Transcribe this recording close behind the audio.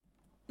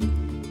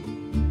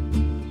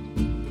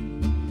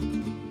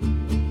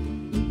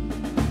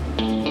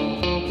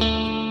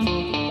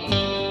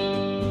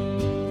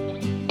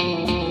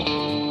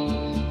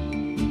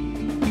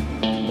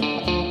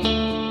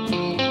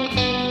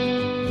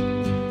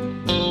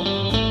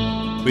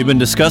We've been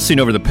discussing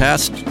over the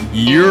past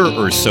year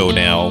or so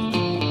now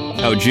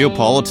how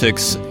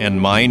geopolitics and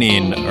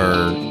mining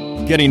are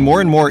getting more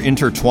and more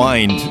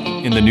intertwined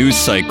in the news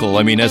cycle.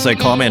 I mean, as I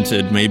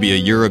commented maybe a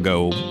year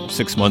ago,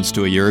 6 months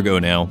to a year ago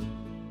now,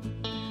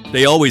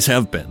 they always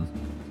have been.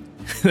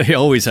 They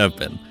always have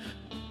been.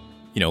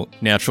 You know,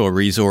 natural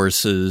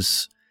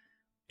resources,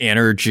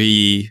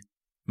 energy,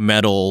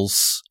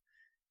 metals,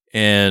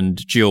 and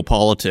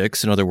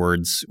geopolitics. In other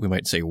words, we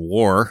might say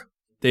war.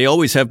 They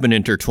always have been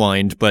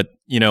intertwined, but,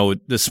 you know,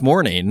 this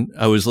morning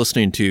I was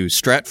listening to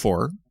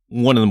Stratfor,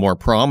 one of the more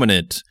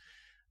prominent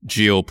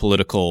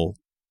geopolitical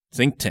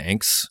think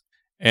tanks,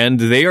 and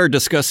they are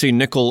discussing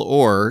nickel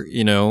ore,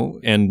 you know,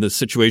 and the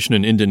situation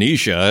in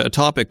Indonesia, a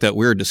topic that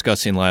we were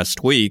discussing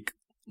last week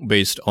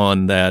based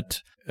on that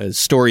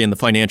story in the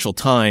Financial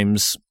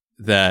Times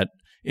that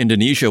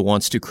Indonesia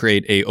wants to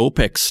create a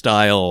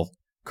OPEC-style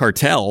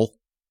cartel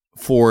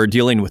for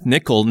dealing with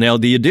nickel. Now,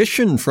 the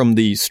addition from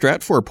the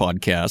Stratfor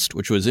podcast,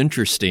 which was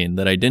interesting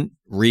that I didn't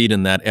read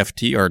in that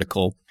FT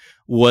article,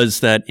 was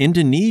that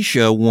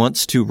Indonesia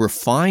wants to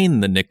refine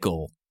the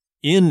nickel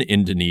in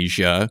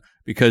Indonesia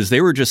because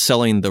they were just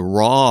selling the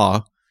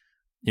raw,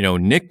 you know,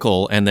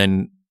 nickel, and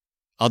then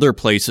other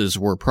places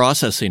were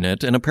processing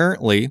it. And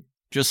apparently,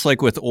 just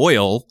like with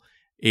oil,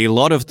 a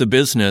lot of the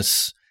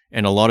business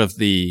and a lot of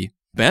the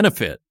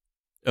benefit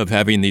of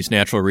having these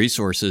natural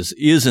resources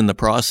is in the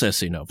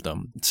processing of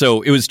them.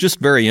 So it was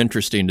just very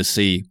interesting to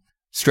see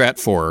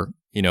Stratfor,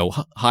 you know,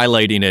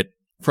 highlighting it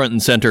front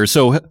and center.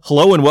 So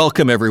hello and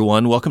welcome,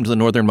 everyone. Welcome to the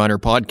Northern Miner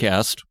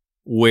Podcast,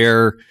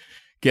 where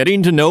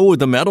getting to know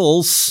the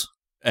metals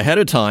ahead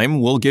of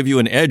time will give you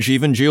an edge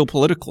even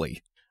geopolitically,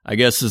 I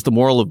guess is the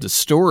moral of the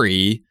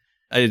story.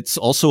 It's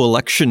also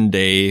election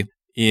day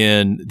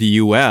in the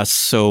U.S.,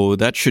 so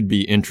that should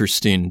be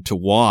interesting to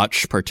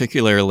watch,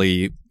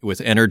 particularly with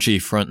energy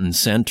front and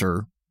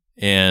center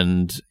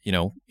and, you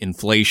know,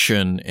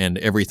 inflation and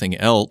everything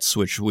else,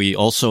 which we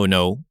also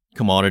know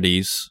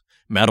commodities,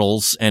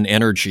 metals, and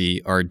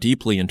energy are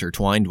deeply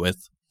intertwined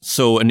with.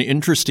 So an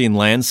interesting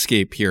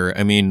landscape here.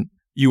 I mean,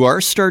 you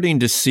are starting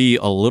to see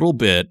a little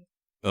bit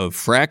of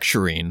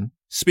fracturing.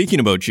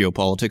 Speaking about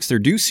geopolitics, there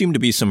do seem to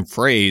be some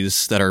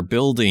frays that are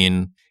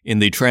building in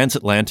the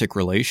transatlantic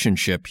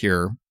relationship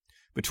here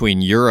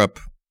between Europe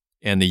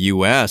and the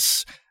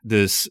U.S.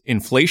 This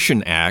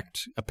Inflation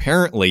Act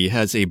apparently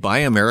has a Buy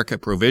America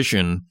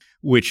provision,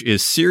 which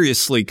is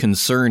seriously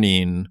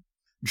concerning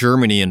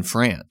Germany and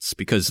France,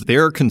 because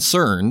they're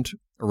concerned,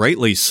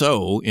 rightly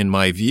so, in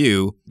my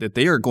view, that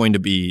they are going to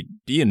be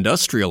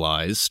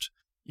deindustrialized,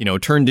 you know,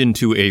 turned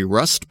into a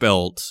rust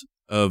belt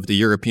of the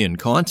European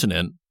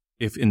continent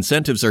if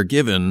incentives are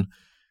given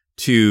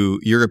to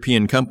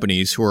European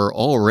companies who are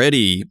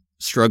already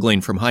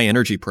struggling from high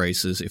energy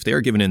prices. If they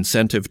are given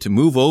incentive to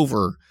move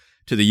over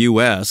to the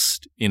U.S.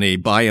 in a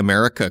Buy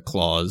America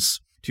clause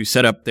to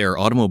set up their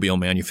automobile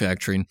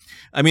manufacturing.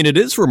 I mean, it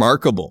is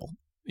remarkable.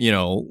 You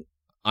know,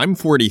 I'm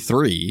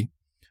 43.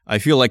 I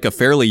feel like a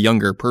fairly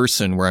younger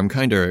person where I'm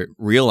kind of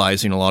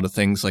realizing a lot of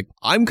things. Like,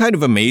 I'm kind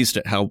of amazed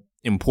at how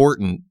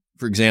important,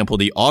 for example,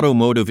 the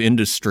automotive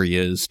industry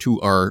is to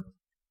our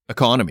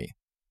economy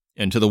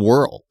and to the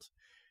world.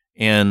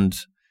 And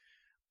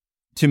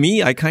to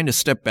me, I kind of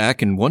step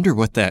back and wonder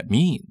what that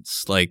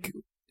means. Like,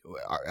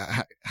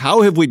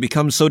 how have we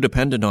become so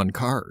dependent on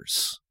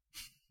cars?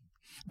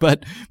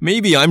 But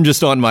maybe I'm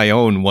just on my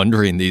own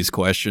wondering these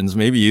questions.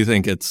 Maybe you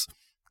think it's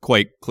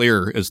quite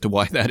clear as to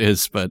why that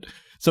is, but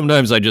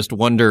sometimes I just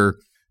wonder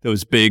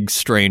those big,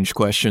 strange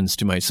questions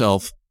to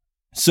myself.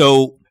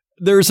 So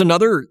there's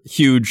another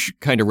huge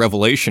kind of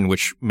revelation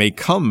which may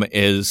come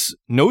as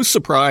no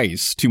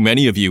surprise to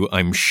many of you,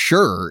 I'm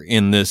sure,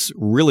 in this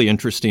really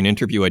interesting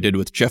interview I did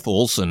with Jeff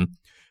Olsen,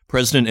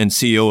 president and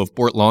CEO of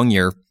Boart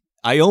Longyear.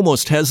 I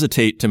almost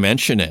hesitate to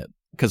mention it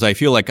because I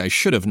feel like I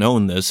should have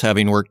known this,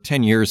 having worked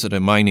 10 years at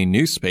a mining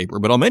newspaper,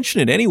 but I'll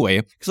mention it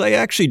anyway because I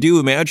actually do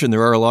imagine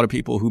there are a lot of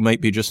people who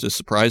might be just as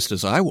surprised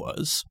as I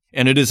was.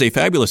 And it is a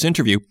fabulous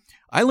interview.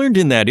 I learned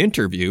in that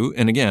interview,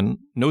 and again,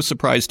 no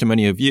surprise to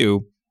many of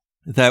you,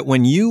 that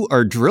when you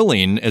are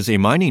drilling as a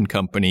mining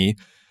company,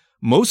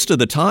 most of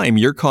the time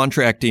you're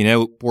contracting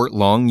out Boart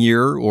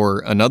Longyear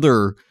or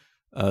another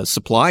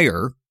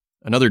supplier,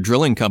 another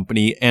drilling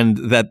company,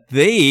 and that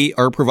they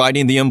are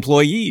providing the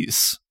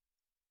employees.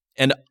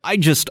 And I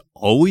just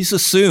always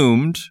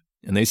assumed,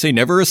 and they say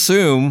never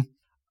assume,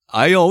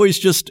 I always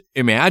just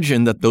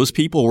imagined that those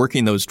people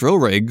working those drill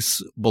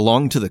rigs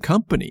belong to the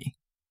company.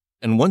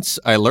 And once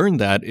I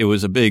learned that, it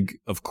was a big,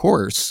 of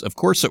course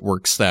it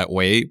works that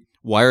way.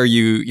 Why are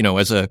you,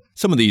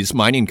 some of these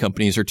mining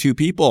companies are 2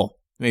 people,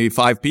 maybe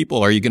 5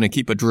 people. Are you going to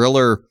keep a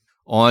driller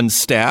on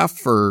staff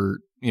for,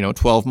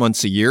 12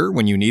 months a year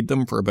when you need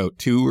them for about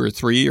 2 or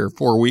 3 or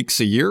 4 weeks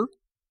a year?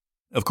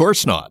 Of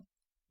course not.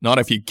 Not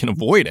if you can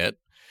avoid it.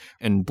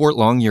 And Boart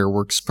Longyear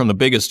works from the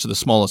biggest to the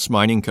smallest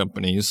mining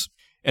companies.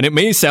 And it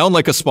may sound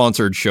like a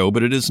sponsored show,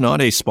 but it is not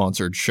a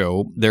sponsored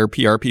show. Their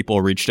PR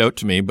people reached out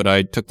to me, but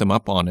I took them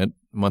up on it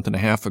a month and a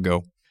half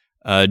ago.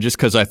 just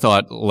because I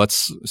thought,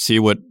 let's see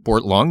what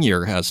Boart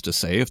Longyear has to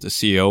say. If the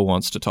CEO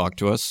wants to talk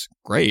to us,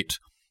 great.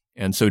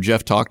 And so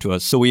Jeff talked to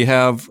us. So we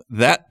have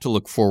that to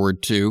look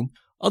forward to.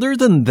 Other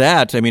than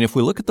that, I mean, if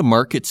we look at the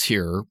markets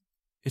here,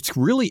 it's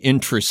really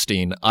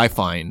interesting, I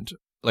find.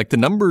 Like the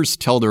numbers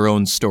tell their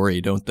own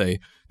story, don't they?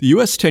 The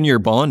U.S. 10-year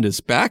bond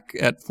is back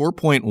at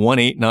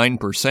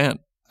 4.189%.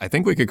 I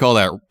think we could call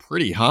that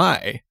pretty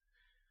high.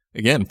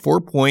 Again,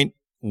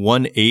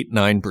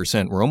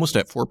 4.189%. We're almost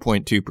at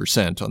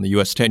 4.2% on the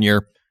U.S.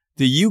 10-year.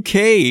 The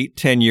U.K.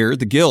 10-year,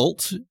 the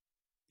gilt,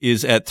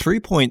 is at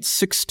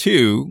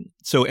 3.62,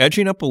 so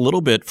edging up a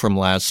little bit from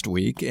last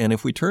week. And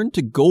if we turn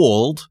to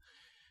gold,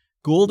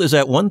 gold is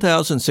at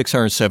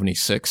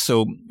 1,676,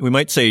 so we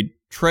might say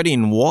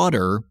treading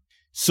water.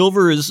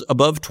 Silver is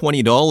above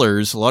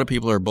 $20. A lot of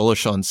people are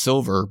bullish on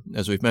silver,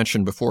 as we've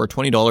mentioned before,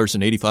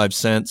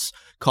 $20.85.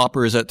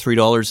 Copper is at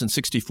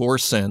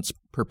 $3.64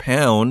 per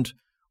pound.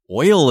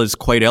 Oil is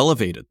quite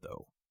elevated,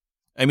 though.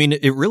 I mean,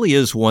 it really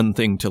is one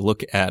thing to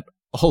look at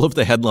all of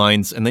the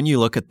headlines, and then you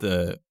look at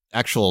the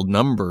actual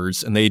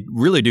numbers, and they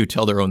really do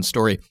tell their own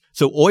story.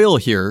 So oil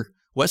here,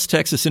 West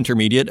Texas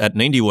Intermediate at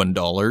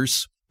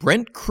 $91.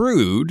 Brent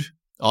crude,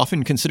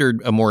 often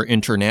considered a more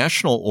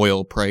international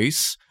oil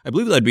price. I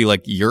believe that'd be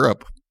like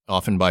Europe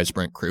often buys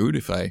Brent crude,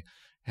 if I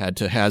had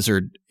to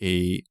hazard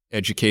a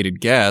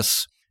educated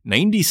guess.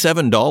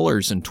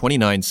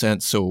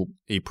 $97.29, so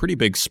a pretty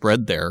big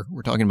spread there.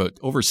 We're talking about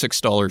over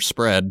 $6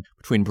 spread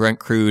between Brent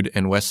crude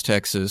and West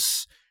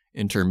Texas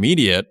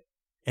Intermediate.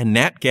 And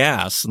nat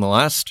gas in the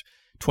last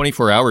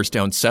 24 hours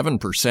down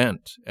 7%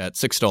 at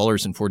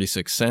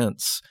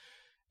 $6.46.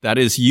 That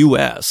is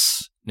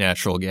U.S.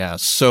 natural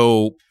gas.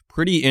 So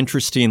pretty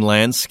interesting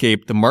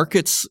landscape. The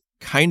markets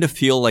kind of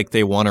feel like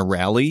they want to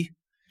rally.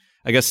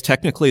 I guess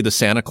technically the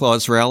Santa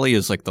Claus rally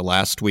is like the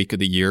last week of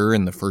the year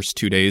and the first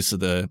 2 days of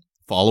the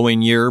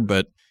following year,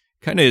 but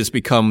kind of has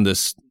become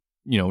this,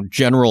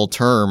 general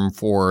term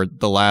for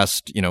the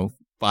last,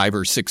 5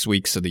 or 6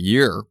 weeks of the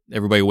year.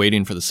 Everybody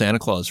waiting for the Santa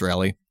Claus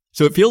rally.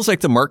 So it feels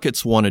like the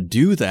markets want to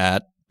do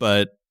that,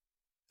 but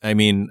I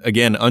mean,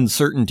 again,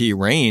 uncertainty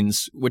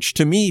reigns, which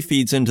to me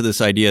feeds into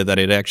this idea that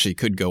it actually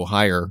could go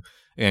higher.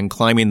 And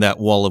climbing that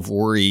wall of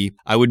worry,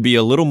 I would be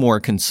a little more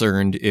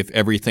concerned if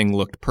everything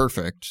looked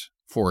perfect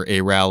for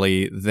a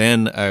rally.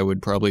 Then I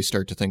would probably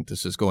start to think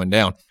this is going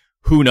down.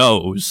 Who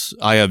knows?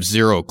 I have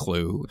zero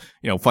clue.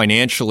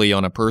 Financially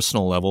on a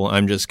personal level,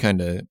 I'm just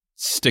kind of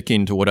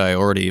sticking to what I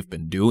already have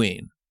been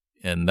doing.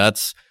 And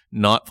that's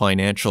not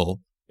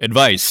financial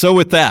advice. So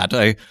with that,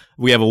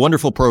 we have a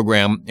wonderful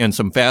program and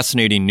some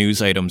fascinating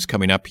news items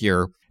coming up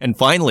here. And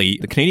finally,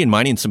 the Canadian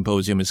Mining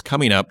Symposium is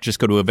coming up. Just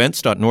go to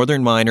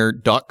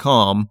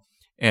events.northernminer.com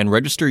and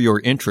register your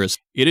interest.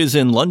 It is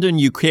in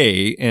London,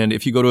 UK. And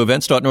if you go to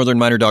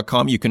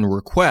events.northernminer.com, you can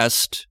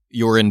request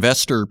your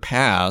investor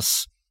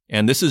pass.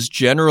 And this is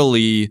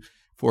generally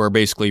for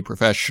basically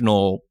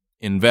professional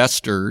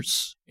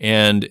investors.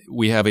 And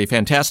we have a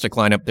fantastic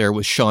lineup there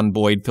with Sean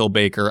Boyd, Phil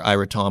Baker,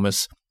 Ira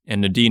Thomas,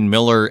 and Nadine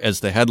Miller as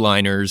the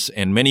headliners,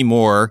 and many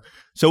more.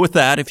 So with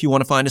that, if you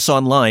want to find us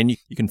online,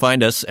 you can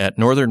find us at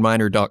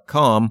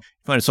northernminer.com.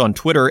 Find us on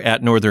Twitter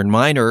at Northern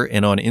Miner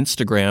and on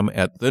Instagram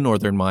at The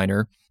Northern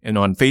Miner, and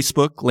on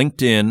Facebook,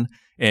 LinkedIn,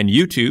 and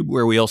YouTube,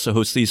 where we also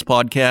host these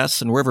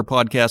podcasts and wherever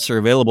podcasts are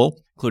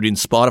available, including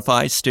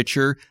Spotify,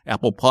 Stitcher,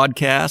 Apple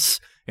Podcasts,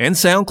 and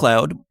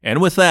SoundCloud.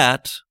 And with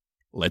that,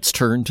 let's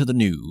turn to the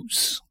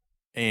news.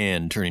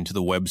 And turning to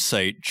the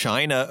website,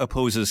 China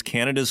opposes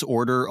Canada's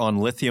order on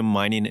lithium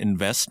mining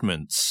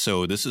investments.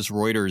 So this is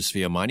Reuters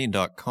via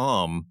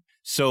mining.com.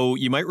 So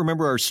you might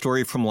remember our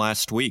story from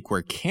last week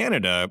where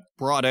Canada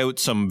brought out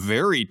some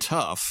very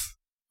tough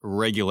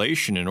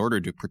regulation in order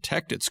to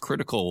protect its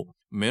critical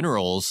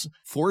minerals,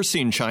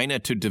 forcing China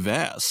to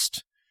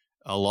divest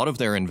a lot of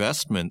their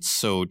investments.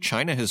 So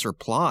China has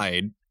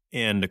replied.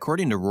 And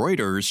according to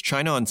Reuters,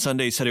 China on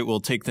Sunday said it will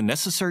take the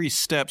necessary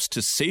steps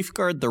to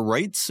safeguard the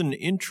rights and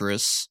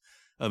interests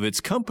of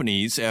its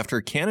companies after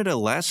Canada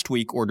last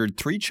week ordered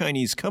 3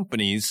 Chinese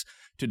companies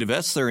to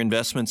divest their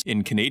investments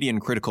in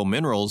Canadian critical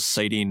minerals,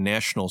 citing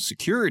national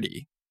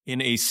security.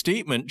 In a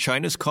statement,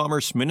 China's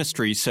Commerce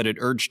Ministry said it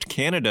urged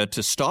Canada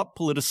to stop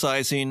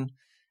politicizing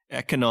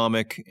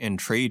economic and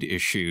trade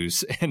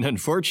issues. And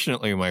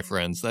unfortunately, my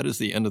friends, that is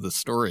the end of the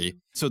story.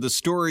 So the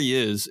story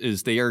is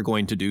they are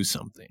going to do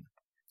something.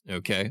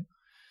 Okay.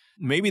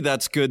 Maybe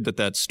that's good that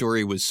that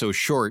story was so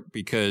short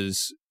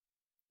because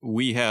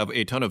we have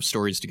a ton of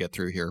stories to get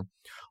through here.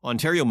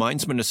 Ontario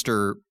Mines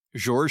Minister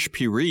Georges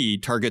Pirie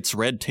targets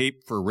red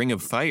tape for Ring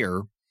of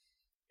Fire.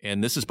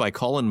 And this is by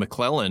Colin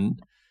McClellan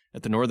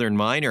at the Northern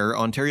Miner.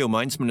 Ontario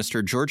Mines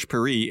Minister Georges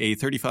Pirie, a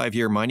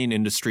 35-year mining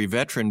industry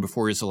veteran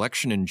before his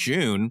election in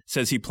June,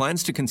 says he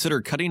plans to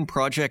consider cutting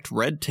project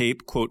red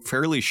tape, quote,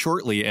 fairly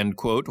shortly, end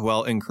quote,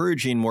 while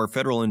encouraging more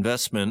federal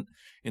investment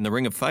in the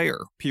Ring of Fire.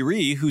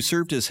 Piri, who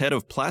served as head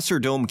of Placer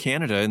Dome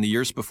Canada in the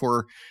years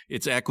before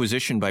its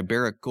acquisition by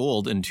Barrick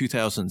Gold in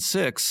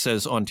 2006,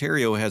 says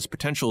Ontario has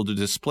potential to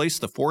displace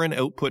the foreign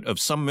output of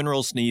some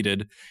minerals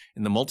needed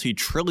in the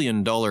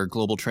multi-trillion-dollar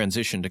global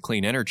transition to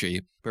clean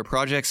energy, but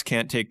projects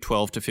can't take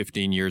 12 to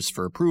 15 years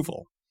for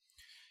approval.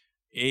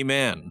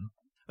 Amen.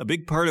 A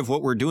big part of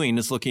what we're doing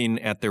is looking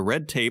at the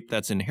red tape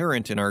that's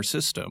inherent in our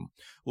system.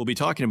 We'll be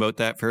talking about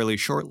that fairly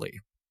shortly.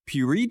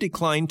 Piri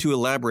declined to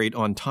elaborate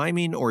on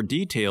timing or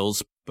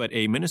details, but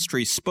a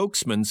ministry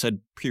spokesman said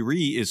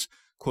Piri is,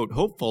 quote,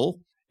 hopeful,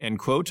 end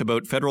quote,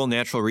 about Federal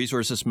Natural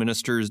Resources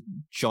Minister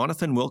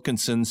Jonathan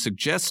Wilkinson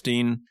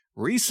suggesting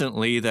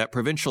recently that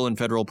provincial and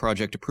federal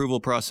project approval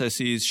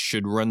processes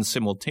should run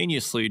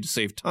simultaneously to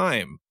save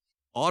time.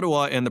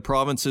 Ottawa and the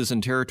provinces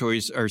and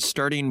territories are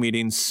starting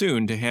meetings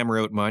soon to hammer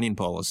out mining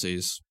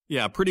policies.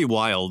 Yeah, pretty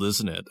wild,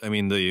 isn't it? I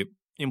mean, the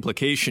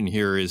implication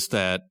here is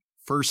that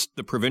first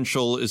the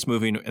provincial is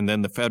moving and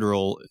then the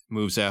federal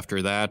moves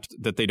after that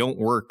they don't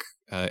work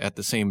at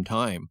the same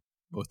time,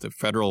 both the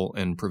federal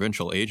and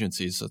provincial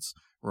agencies. That's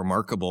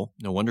remarkable.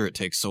 No wonder it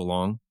takes so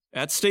long.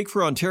 At stake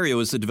for Ontario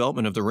is the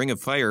development of the Ring of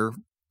Fire,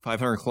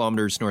 500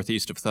 kilometers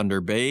northeast of Thunder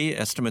Bay.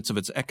 Estimates of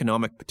its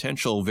economic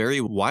potential vary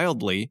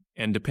wildly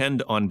and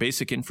depend on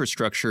basic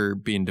infrastructure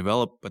being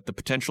developed, but the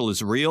potential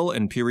is real,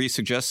 and Piri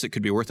suggests it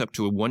could be worth up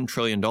to $1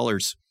 trillion.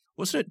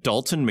 Wasn't it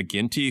Dalton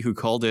McGuinty who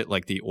called it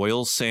like the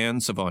oil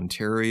sands of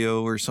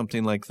Ontario or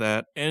something like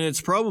that? And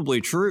it's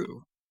probably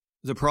true.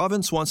 The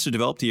province wants to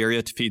develop the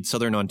area to feed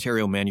southern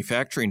Ontario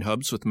manufacturing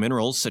hubs with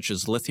minerals such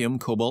as lithium,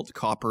 cobalt,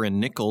 copper, and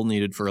nickel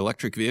needed for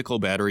electric vehicle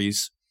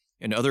batteries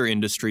and other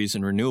industries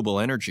and renewable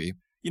energy.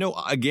 You know,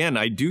 again,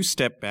 I do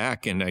step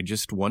back and I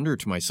just wonder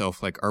to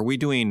myself, like, are we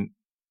doing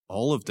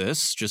all of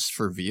this just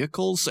for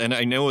vehicles? And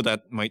I know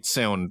that might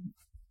sound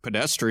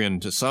pedestrian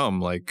to some,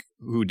 like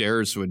who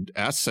dares would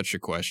ask such a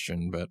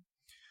question, but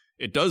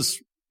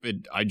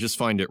I just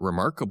find it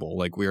remarkable.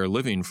 Like, we are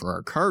living for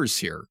our cars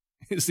here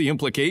is the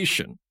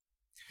implication.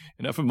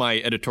 Enough of my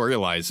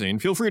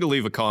editorializing. Feel free to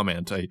leave a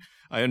comment.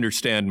 I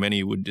understand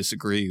many would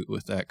disagree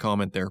with that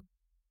comment there.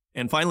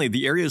 And finally,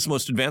 the area's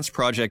most advanced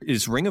project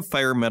is Ring of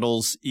Fire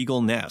Metals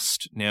Eagle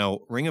Nest. Now,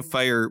 Ring of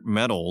Fire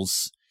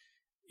Metals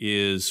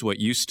is what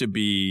used to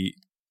be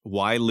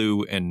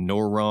Wyloo and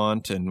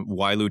Noront, and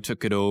Wyloo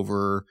took it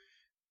over.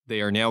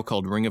 They are now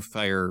called Ring of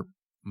Fire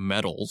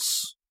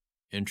Metals,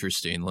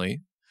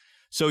 interestingly.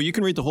 So you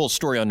can read the whole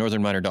story on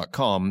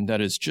northernminer.com. That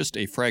is just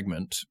a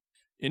fragment.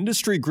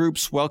 Industry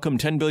groups welcome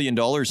 $10 billion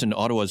in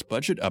Ottawa's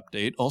budget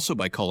update, also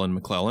by Colin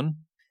McClellan.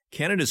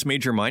 Canada's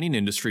major mining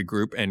industry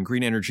group and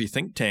green energy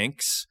think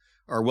tanks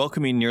are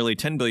welcoming nearly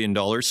 $10 billion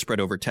spread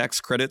over tax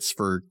credits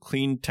for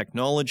clean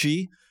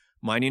technology,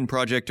 mining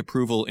project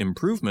approval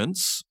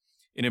improvements,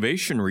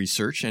 innovation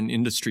research, and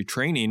industry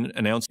training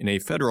announced in a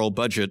federal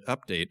budget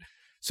update.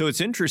 So it's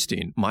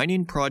interesting.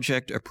 Mining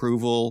project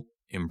approval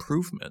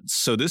improvements.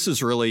 So this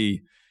is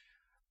really,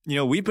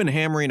 we've been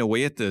hammering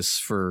away at this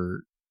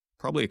for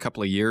probably a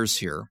couple of years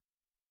here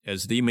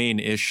as the main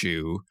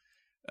issue.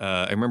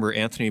 I remember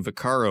Anthony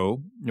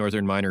Vaccaro,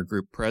 Northern Miner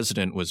Group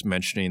president, was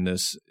mentioning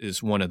this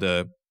is one of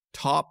the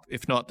top,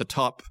 if not the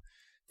top,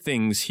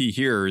 things he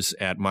hears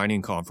at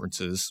mining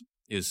conferences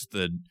is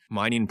the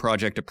mining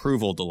project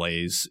approval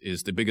delays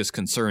is the biggest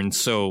concern.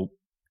 So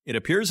it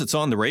appears it's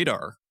on the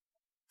radar.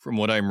 From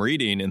what I'm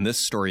reading in this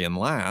story and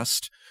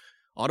last,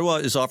 Ottawa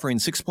is offering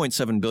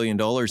 $6.7 billion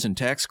in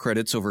tax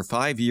credits over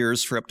 5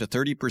 years for up to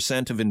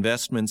 30% of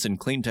investments in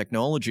clean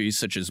technologies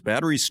such as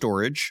battery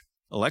storage,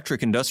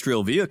 electric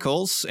industrial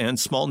vehicles, and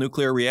small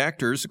nuclear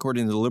reactors,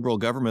 according to the Liberal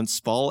government's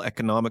fall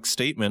economic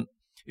statement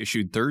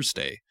issued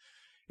Thursday.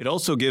 It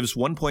also gives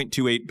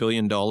 $1.28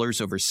 billion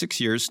over 6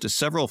 years to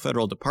several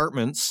federal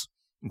departments,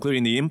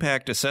 including the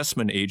Impact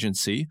Assessment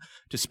Agency,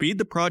 to speed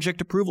the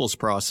project approvals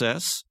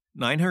process,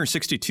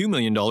 $962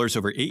 million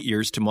over 8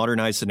 years to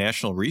modernize the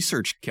National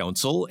Research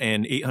Council,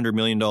 and $800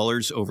 million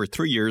over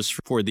 3 years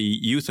for the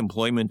Youth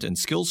Employment and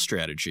Skills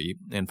Strategy.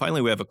 And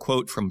finally, we have a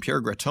quote from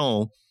Pierre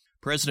Graton,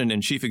 President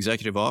and Chief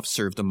Executive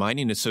Officer of the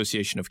Mining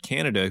Association of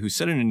Canada, who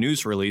said in a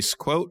news release,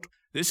 quote,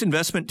 "This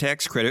investment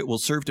tax credit will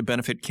serve to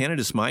benefit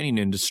Canada's mining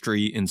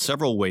industry in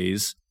several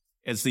ways,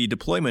 as the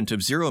deployment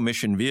of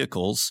zero-emission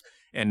vehicles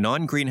and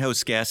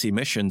non-greenhouse gas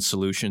emission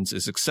solutions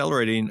is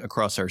accelerating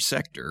across our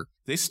sector.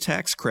 This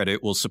tax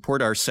credit will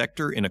support our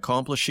sector in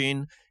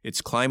accomplishing its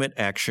climate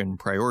action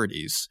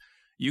priorities."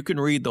 You can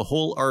read the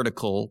whole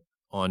article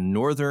on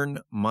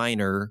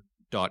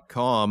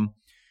northernminer.com.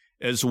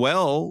 As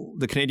well,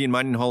 the Canadian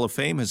Mining Hall of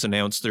Fame has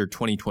announced their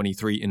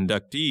 2023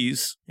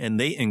 inductees, and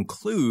they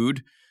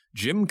include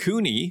Jim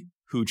Cooney,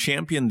 who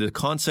championed the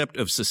concept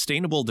of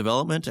sustainable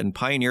development and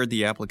pioneered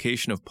the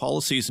application of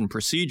policies and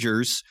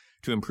procedures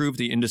to improve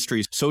the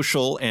industry's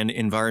social and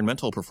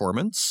environmental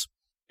performance.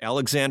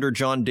 Alexander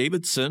John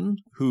Davidson,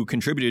 who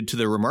contributed to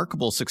the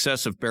remarkable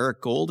success of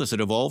Barrick Gold as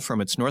it evolved from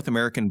its North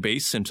American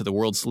base into the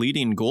world's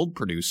leading gold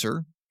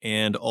producer.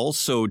 And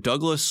also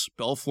Douglas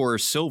Balfour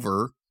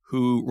Silver,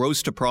 who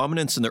rose to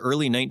prominence in the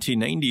early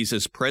 1990s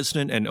as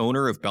president and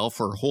owner of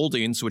Balfour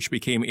Holdings, which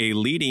became a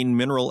leading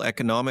mineral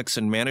economics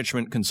and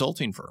management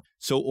consulting firm.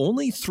 So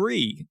only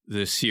 3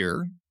 this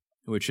year,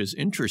 which is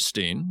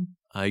interesting.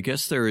 I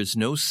guess there is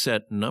no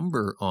set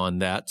number on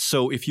that.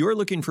 So if you're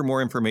looking for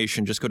more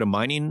information, just go to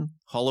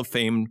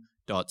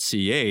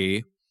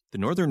mininghalloffame.ca. The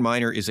Northern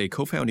Miner is a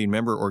co-founding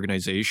member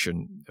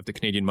organization of the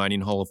Canadian Mining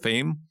Hall of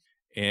Fame,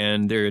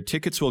 and their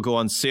tickets will go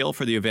on sale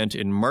for the event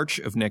in March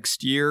of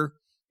next year,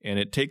 and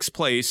it takes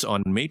place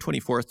on May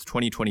 24th,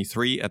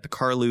 2023 at the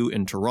Carlew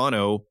in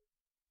Toronto,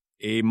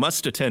 a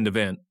must-attend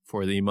event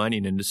for the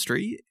mining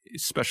industry,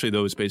 especially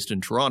those based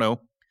in Toronto.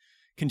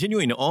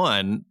 Continuing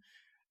on,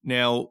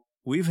 now,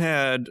 we've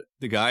had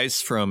the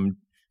guys from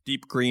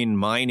Deep Green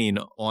Mining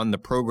on the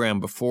program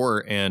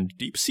before, and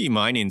deep sea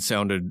mining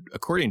sounded,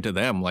 according to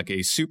them, like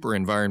a super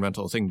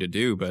environmental thing to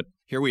do. But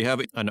here we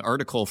have an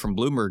article from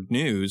Bloomberg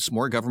News.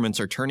 More governments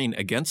are turning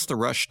against the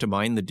rush to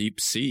mine the deep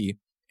sea.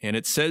 And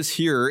it says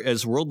here,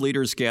 as world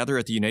leaders gather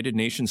at the United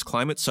Nations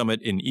Climate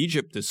Summit in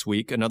Egypt this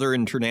week, another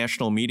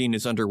international meeting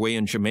is underway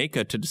in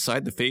Jamaica to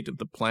decide the fate of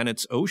the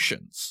planet's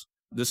oceans.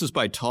 This is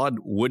by Todd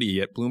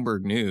Woody at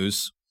Bloomberg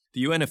News.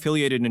 The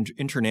UN-affiliated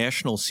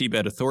International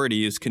Seabed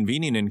Authority is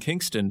convening in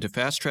Kingston to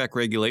fast-track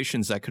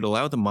regulations that could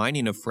allow the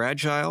mining of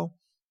fragile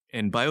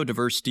and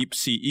biodiverse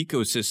deep-sea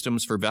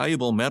ecosystems for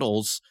valuable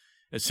metals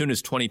as soon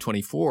as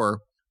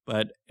 2024.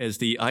 But as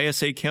the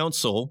ISA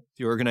Council,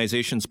 the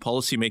organization's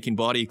policy-making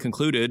body,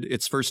 concluded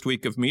its first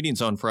week of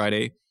meetings on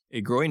Friday,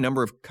 a growing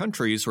number of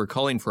countries were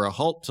calling for a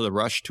halt to the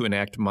rush to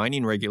enact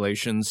mining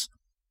regulations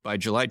by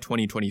July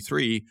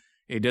 2023,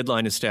 a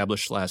deadline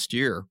established last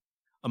year.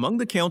 Among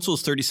the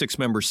Council's 36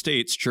 member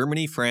states,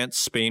 Germany, France,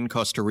 Spain,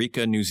 Costa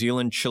Rica, New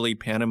Zealand, Chile,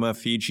 Panama,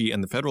 Fiji,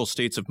 and the federal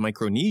states of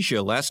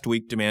Micronesia last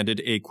week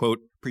demanded a, quote,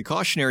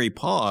 precautionary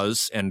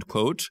pause, end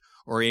quote,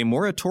 or a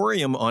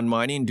moratorium on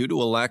mining due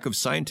to a lack of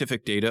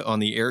scientific data on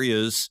the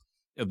areas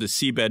of the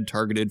seabed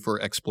targeted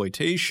for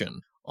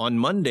exploitation. On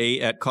Monday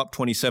at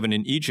COP27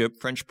 in Egypt,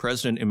 French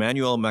President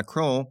Emmanuel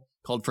Macron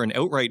called for an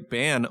outright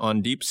ban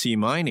on deep-sea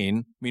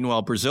mining.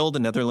 Meanwhile, Brazil, the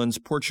Netherlands,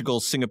 Portugal,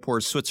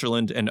 Singapore,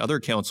 Switzerland, and other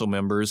council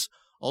members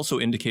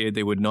also indicated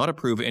they would not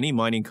approve any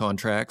mining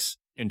contracts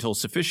until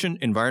sufficient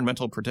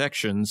environmental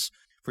protections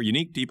for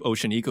unique deep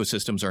ocean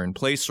ecosystems are in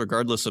place,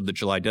 regardless of the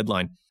July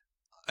deadline.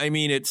 I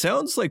mean, it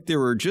sounds like there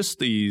were just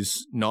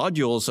these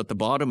nodules at the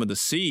bottom of the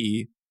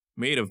sea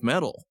made of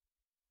metal.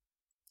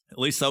 At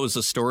least that was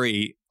the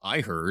story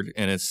I heard,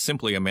 and it's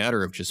simply a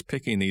matter of just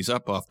picking these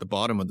up off the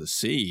bottom of the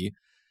sea.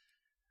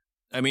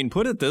 I mean,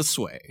 put it this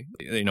way,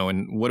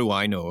 and what do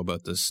I know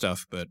about this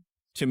stuff? But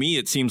to me,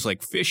 it seems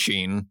like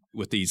fishing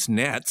with these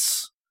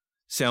nets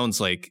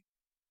sounds like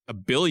a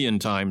billion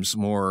times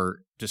more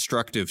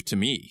destructive to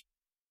me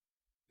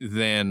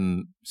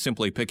than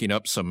simply picking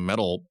up some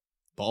metal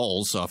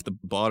balls off the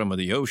bottom of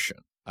the ocean.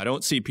 I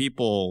don't see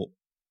people,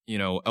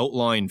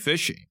 outline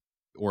fishing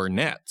or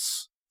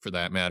nets, for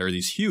that matter,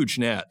 these huge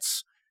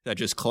nets that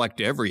just collect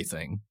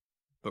everything.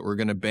 But we're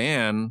going to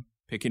ban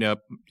picking up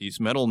these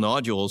metal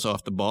nodules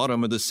off the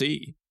bottom of the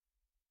sea.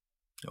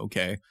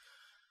 Okay.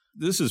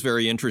 This is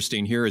very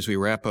interesting here as we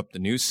wrap up the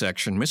news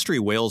section. Mystery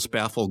whales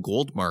baffle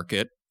gold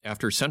market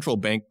after central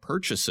bank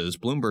purchases,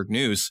 Bloomberg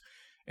News.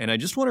 And I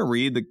just want to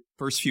read the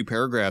first few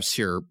paragraphs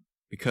here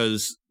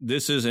because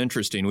this is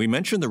interesting. We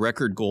mentioned the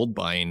record gold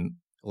buying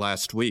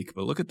last week,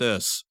 but look at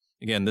this.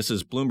 Again, this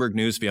is Bloomberg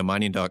News via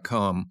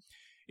mining.com.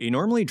 A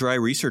normally dry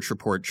research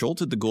report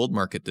jolted the gold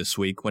market this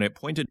week when it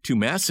pointed to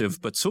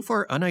massive but so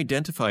far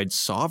unidentified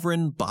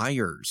sovereign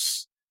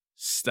buyers.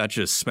 That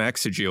just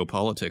smacks of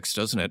geopolitics,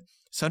 doesn't it?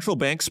 Central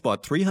banks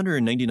bought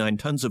 399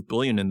 tons of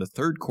bullion in the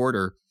third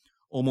quarter,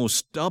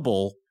 almost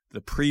double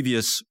the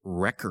previous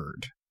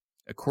record,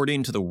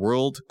 according to the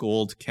World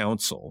Gold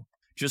Council.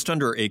 Just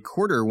under a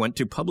quarter went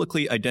to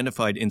publicly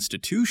identified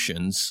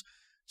institutions,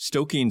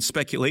 stoking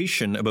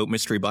speculation about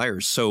mystery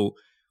buyers. So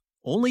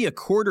only a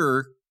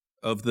quarter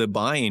of the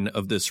buying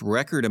of this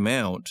record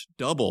amount,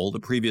 double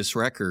the previous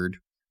record,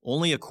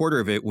 only a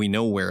quarter of it we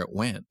know where it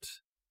went,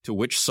 to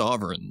which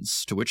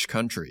sovereigns, to which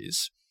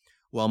countries.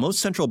 While most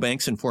central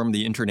banks inform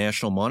the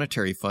International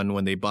Monetary Fund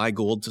when they buy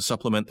gold to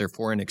supplement their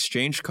foreign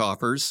exchange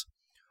coffers,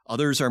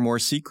 others are more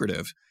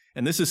secretive.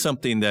 And this is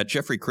something that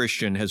Jeffrey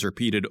Christian has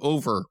repeated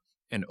over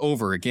and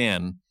over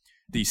again,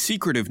 the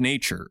secretive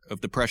nature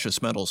of the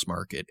precious metals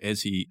market,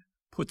 as he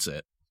puts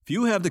it.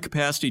 Few have the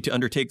capacity to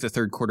undertake the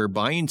third quarter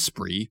buying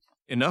spree,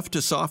 enough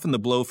to soften the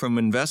blow from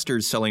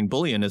investors selling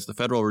bullion as the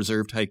Federal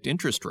Reserve hiked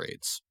interest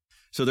rates.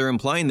 So they're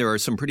implying there are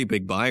some pretty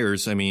big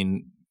buyers. I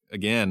mean,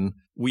 again,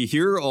 we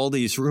hear all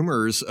these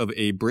rumors of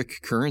a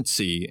brick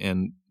currency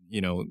and,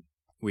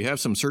 we have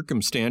some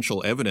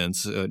circumstantial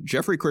evidence.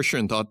 Jeffrey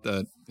Christian thought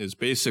that is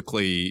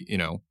basically,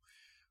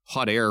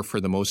 hot air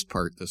for the most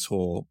part, this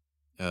whole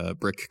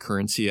brick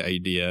currency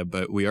idea.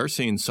 But we are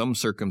seeing some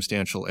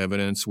circumstantial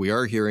evidence. We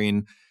are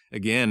hearing,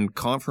 again,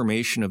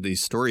 confirmation of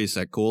these stories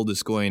that gold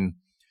is going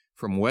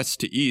from west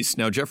to east.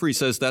 Now, Jeffrey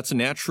says that's a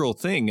natural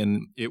thing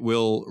and it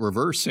will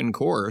reverse in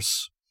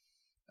course.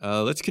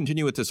 Let's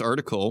continue with this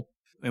article.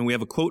 And we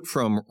have a quote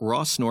from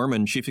Ross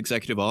Norman, Chief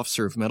Executive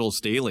Officer of Metals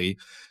Daily.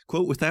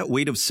 Quote, with that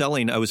weight of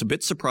selling, I was a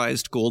bit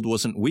surprised gold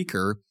wasn't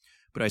weaker,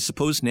 but I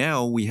suppose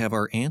now we have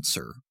our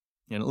answer.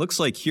 And it looks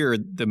like here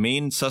the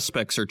main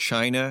suspects are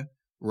China,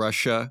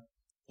 Russia,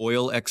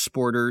 oil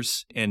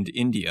exporters, and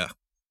India.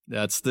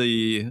 That's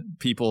the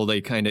people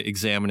they kind of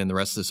examine in the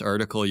rest of this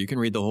article. You can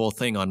read the whole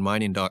thing on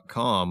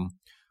mining.com.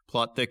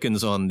 Plot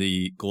thickens on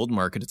the gold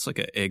market. It's like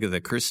an Agatha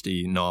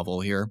Christie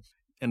novel here.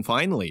 And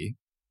finally,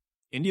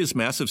 India's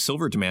massive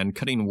silver demand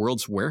cutting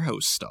world's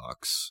warehouse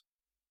stocks.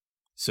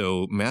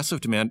 So massive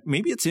demand.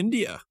 Maybe it's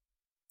India.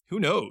 Who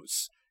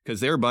knows? Because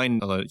they're buying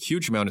a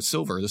huge amount of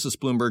silver. This is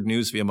Bloomberg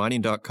News via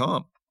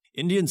mining.com.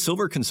 Indian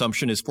silver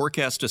consumption is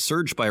forecast to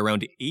surge by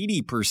around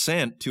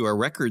 80% to a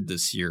record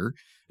this year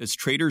as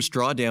traders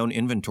draw down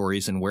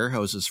inventories in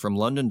warehouses from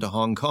London to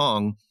Hong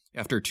Kong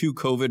after 2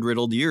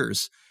 COVID-riddled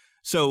years.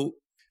 So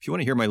if you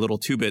want to hear my little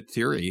 2-bit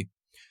theory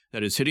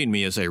that is hitting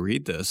me as I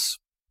read this,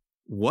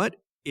 what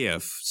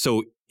if,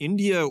 so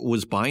India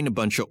was buying a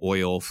bunch of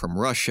oil from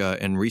Russia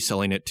and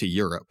reselling it to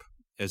Europe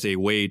as a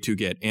way to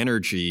get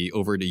energy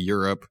over to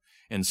Europe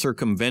and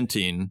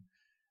circumventing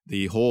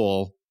the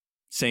whole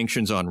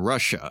sanctions on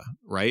Russia,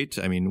 right?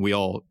 I mean, we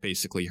all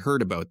basically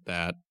heard about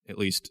that at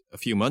least a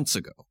few months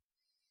ago.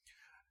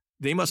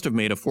 They must have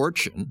made a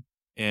fortune.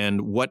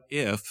 And what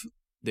if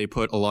they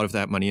put a lot of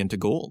that money into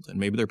gold? And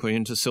maybe they're putting it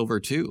into silver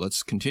too.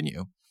 Let's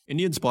continue.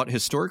 Indians bought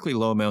historically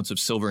low amounts of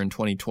silver in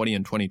 2020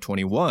 and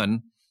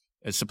 2021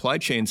 as supply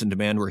chains and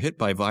demand were hit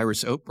by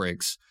virus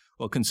outbreaks,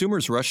 while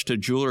consumers rushed to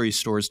jewelry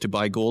stores to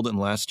buy gold in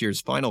last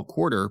year's final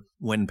quarter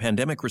when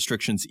pandemic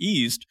restrictions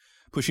eased,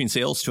 pushing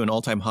sales to an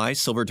all-time high.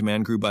 Silver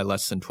demand grew by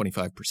less than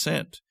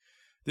 25%.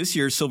 This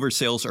year, silver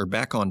sales are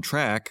back on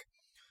track.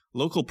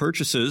 Local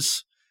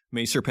purchases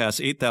may surpass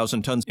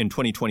 8,000 tons in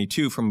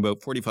 2022 from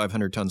about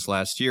 4,500 tons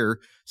last year,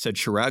 said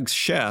Chirag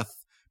Sheth,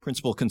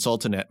 principal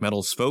consultant at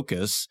Metals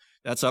Focus.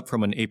 That's up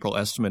from an April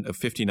estimate of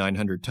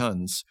 5,900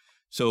 tons.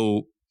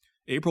 So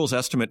April's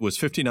estimate was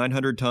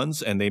 5,900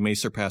 tons, and they may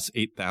surpass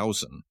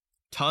 8,000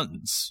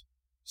 tons.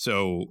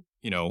 So,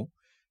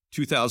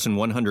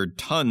 2,100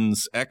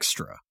 tons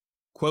extra.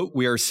 Quote,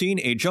 we are seeing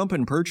a jump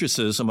in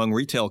purchases among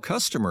retail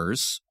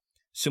customers,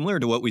 similar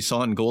to what we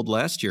saw in gold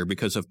last year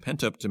because of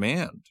pent-up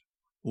demand.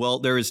 Well,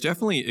 there is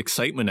definitely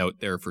excitement out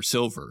there for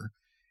silver,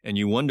 and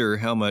you wonder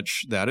how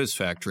much that is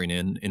factoring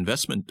in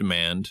investment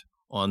demand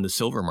on the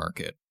silver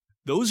market.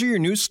 Those are your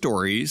news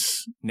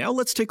stories. Now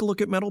let's take a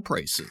look at metal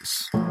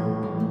prices.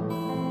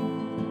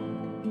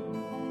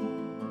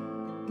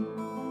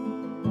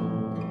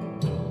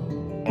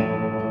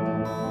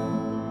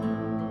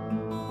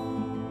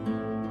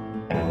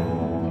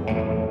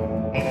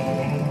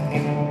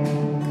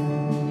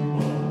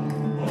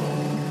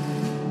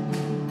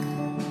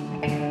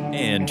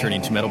 And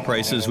turning to metal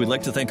prices, we'd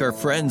like to thank our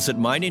friends at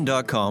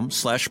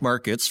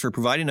mining.com/markets for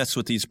providing us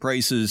with these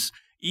prices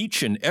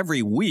each and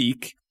every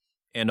week.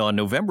 And on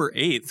November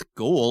 8th,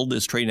 gold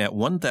is trading at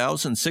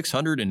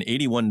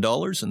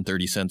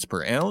 $1,681.30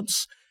 per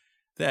ounce.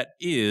 That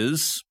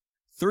is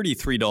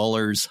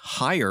 $33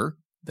 higher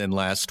than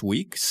last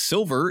week.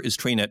 Silver is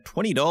trading at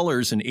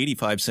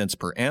 $20.85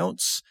 per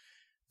ounce.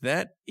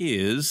 That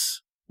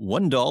is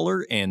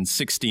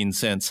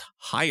 $1.16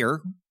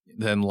 higher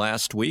than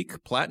last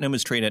week. Platinum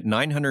is trading at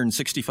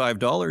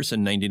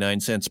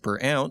 $965.99 per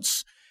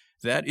ounce.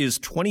 That is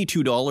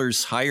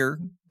 $22 higher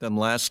than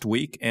last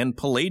week. And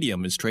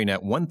palladium is trading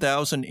at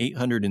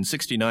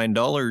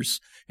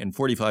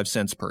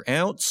 $1,869.45 per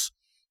ounce.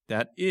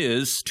 That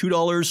is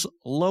 $2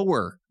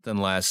 lower than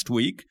last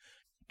week.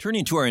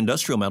 Turning to our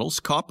industrial metals,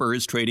 copper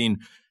is trading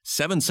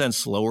 7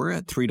 cents lower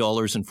at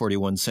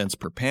 $3.41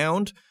 per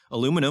pound.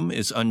 Aluminum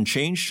is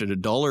unchanged at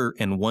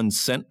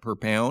 $1.01 per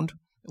pound.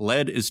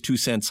 Lead is 2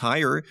 cents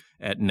higher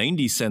at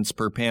 90 cents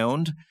per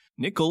pound.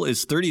 Nickel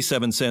is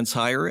 37 cents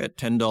higher at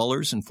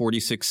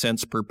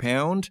 $10.46 per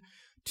pound.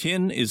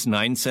 Tin is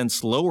 9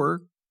 cents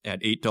lower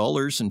at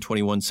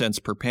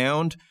 $8.21 per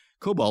pound.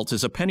 Cobalt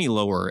is a penny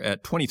lower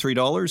at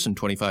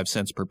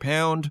 $23.25 per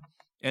pound.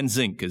 And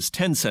zinc is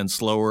 10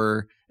 cents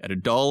lower at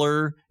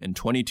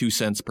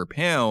 $1.22 per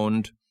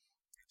pound.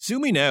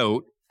 Zooming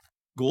out,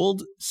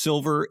 gold,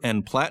 silver,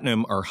 and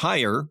platinum are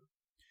higher,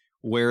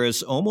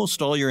 whereas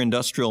almost all your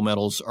industrial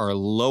metals are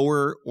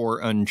lower or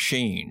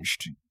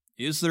unchanged.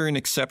 Is there an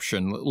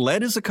exception?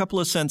 Lead is a couple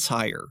of cents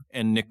higher,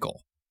 and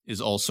nickel is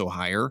also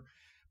higher.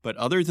 But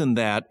other than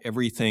that,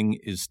 everything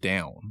is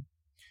down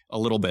a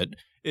little bit.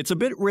 It's a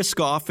bit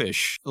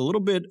risk-offish, a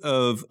little bit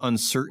of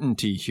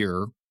uncertainty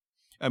here.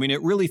 I mean,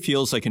 it really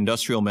feels like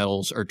industrial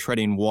metals are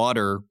treading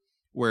water,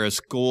 whereas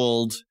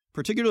gold,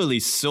 particularly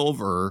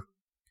silver,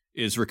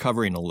 is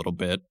recovering a little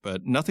bit,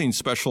 but nothing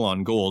special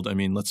on gold. I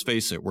mean, let's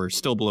face it, we're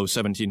still below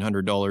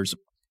 $1,700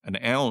 an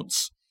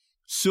ounce.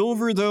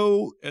 Silver,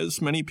 though,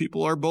 as many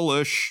people are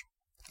bullish,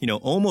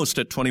 almost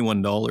at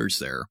 $21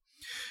 there.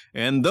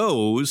 And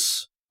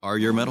those are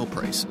your metal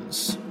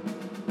prices.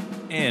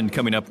 And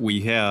coming up,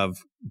 we have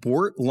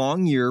Boart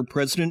Longyear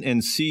President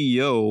and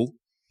CEO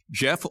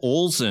Jeff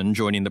Olsen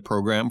joining the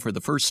program for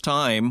the first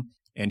time.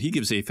 and he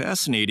gives a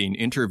fascinating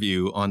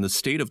interview on the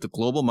state of the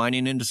global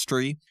mining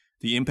industry,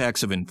 the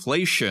impacts of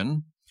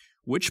inflation,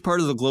 which part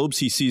of the globe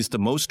he sees the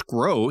most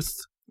growth,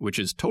 which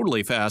is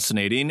totally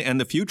fascinating, and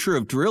the future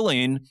of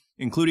drilling,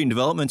 including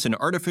developments in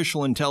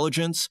artificial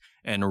intelligence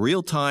and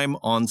real-time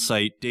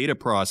on-site data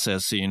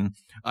processing.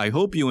 I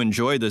hope you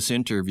enjoy this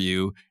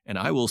interview, and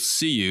I will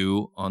see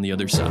you on the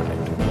other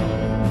side.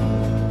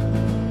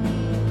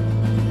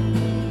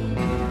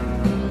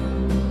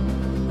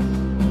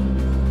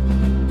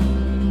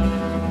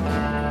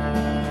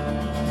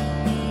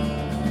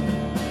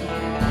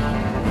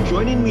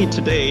 Joining me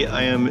today,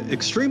 I am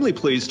extremely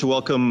pleased to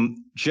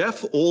welcome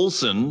Jeff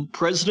Olsen,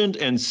 President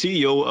and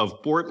CEO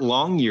of Boart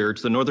Longyear,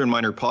 to the Northern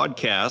Miner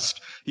podcast.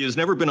 He has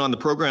never been on the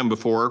program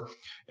before,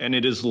 and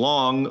it is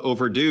long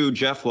overdue.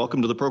 Jeff,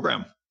 welcome to the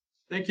program.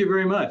 Thank you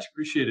very much.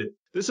 Appreciate it.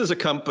 This is a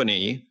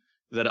company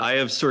that I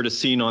have sort of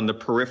seen on the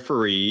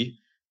periphery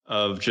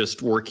of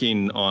just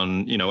working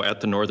on,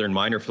 at the Northern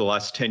Miner for the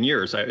last 10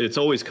 years. It's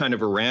always kind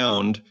of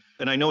around,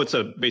 and I know it's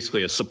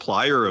basically a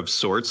supplier of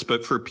sorts,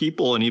 but for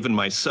people and even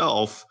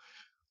myself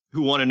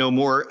who want to know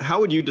more,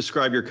 how would you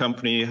describe your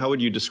company? How would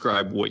you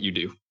describe what you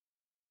do?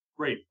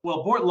 Great.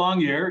 Well, Boart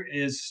Longyear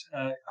is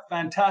a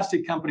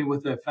fantastic company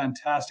with a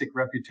fantastic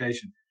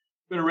reputation.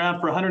 Been around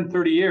for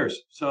 130 years.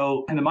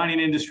 So in the mining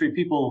industry,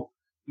 people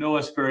know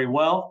us very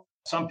well.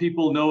 Some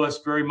people know us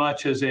very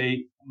much as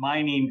a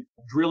mining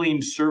drilling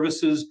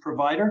services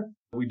provider.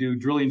 We do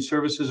drilling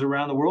services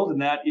around the world,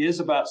 and that is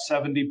about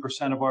 70%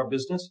 of our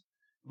business.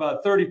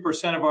 About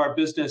 30% of our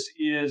business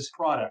is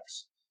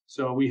products.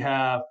 So we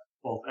have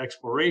both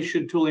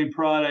exploration tooling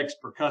products,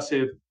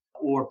 percussive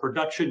or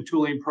production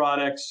tooling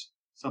products.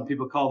 Some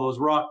people call those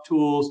rock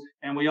tools.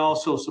 And we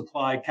also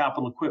supply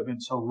capital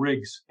equipment, so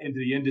rigs, into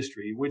the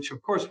industry, which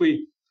of course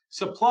we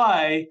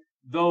supply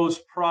those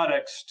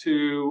products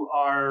to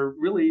our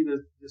really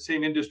the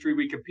same industry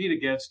we compete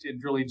against in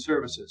drilling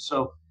services.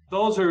 So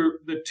those are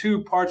the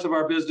two parts of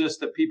our business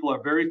that people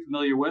are very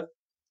familiar with.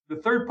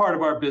 The third part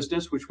of our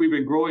business, which we've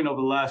been growing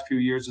over the last few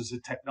years, is a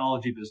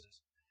technology business.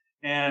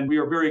 And we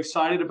are very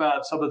excited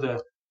about some of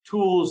the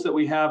tools that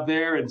we have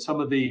there and some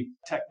of the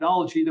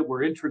technology that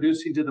we're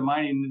introducing to the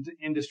mining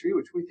industry,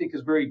 which we think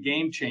is very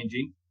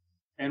game-changing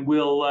and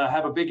will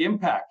have a big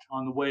impact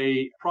on the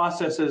way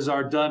processes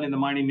are done in the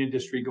mining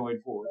industry going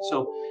forward.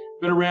 So,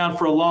 been around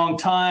for a long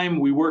time.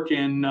 We work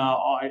in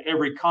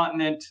every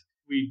continent.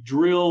 We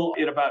drill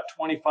in about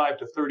 25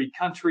 to 30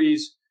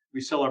 countries.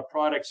 We sell our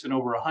products in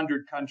over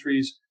 100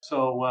 countries.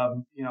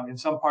 So, in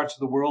some parts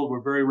of the world,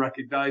 we're very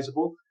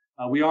recognizable.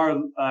 We are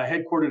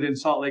headquartered in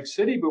Salt Lake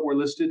City, but we're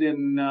listed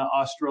in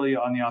Australia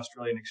on the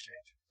Australian Exchange.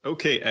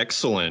 Okay,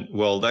 excellent.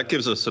 Well, that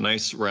gives us a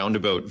nice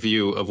roundabout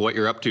view of what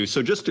you're up to.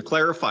 So just to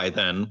clarify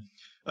then,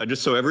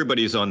 just so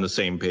everybody's on the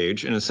same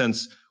page, in a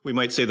sense, we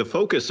might say the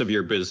focus of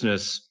your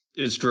business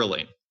is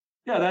drilling.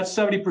 Yeah, that's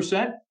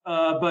 70%.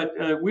 But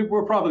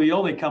we're probably the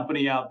only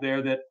company out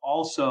there that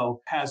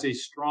also has a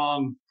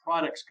strong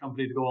products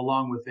company to go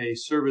along with a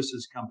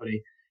services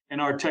company. And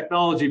our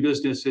technology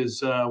business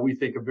is, we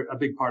think, a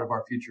big part of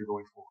our future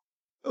going forward.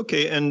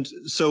 Okay. And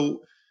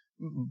so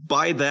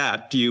by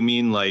that, do you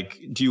mean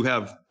do you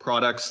have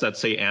products that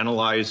say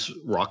analyze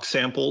rock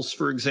samples,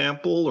 for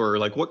example, or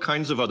what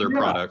kinds of other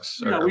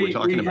products are we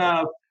talking about? We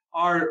have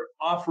our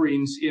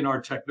offerings in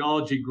our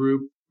technology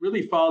group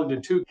really fall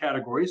into two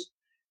categories.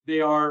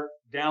 They are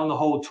down the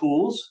hole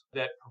tools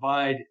that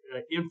provide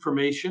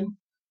information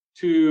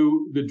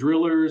to the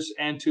drillers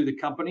and to the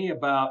company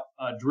about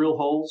drill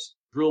holes,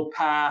 drill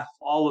path,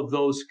 all of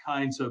those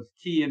kinds of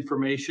key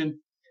information,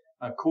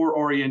 core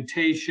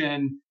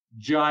orientation,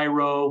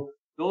 gyro.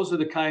 Those are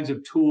the kinds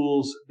of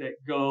tools that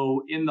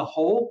go in the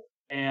hole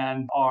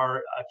and are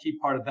a key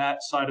part of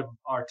that side of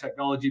our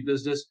technology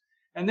business.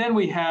 And then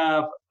we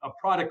have a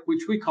product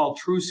which we call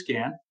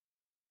TrueScan,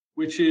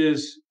 which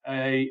is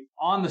a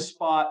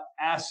on-the-spot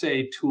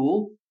assay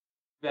tool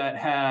that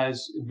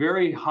has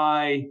very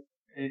high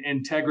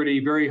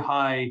integrity, very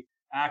high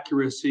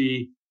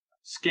accuracy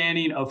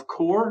scanning of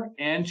core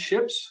and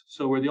chips.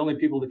 So we're the only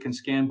people that can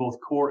scan both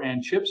core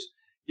and chips.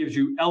 Gives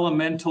you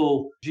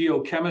elemental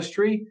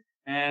geochemistry.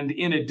 And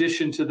in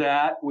addition to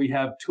that, we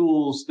have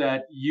tools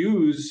that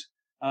use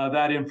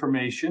that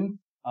information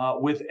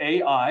with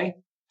AI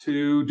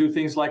to do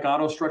things like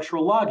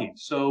autostructural logging.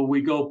 So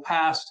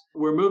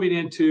we're moving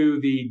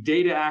into the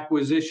data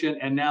acquisition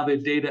and now the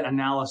data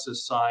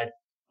analysis side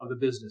of the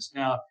business.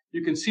 Now,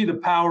 you can see the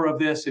power of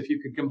this if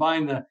you could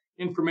combine the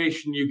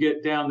information you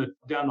get down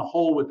the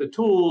hole with the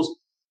tools,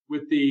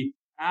 with the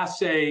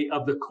assay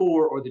of the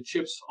core or the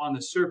chips on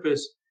the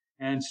surface,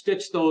 and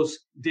stitch those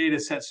data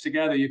sets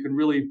together. You can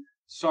really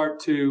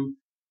start to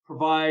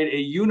provide a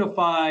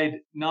unified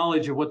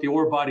knowledge of what the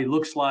ore body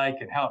looks like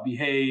and how it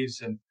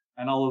behaves and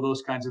all of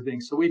those kinds of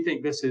things. So we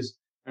think this is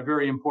a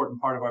very important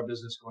part of our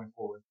business going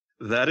forward.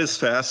 That is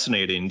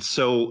fascinating.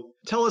 So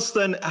tell us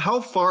then, how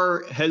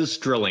far has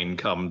drilling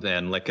come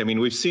then?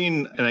 We've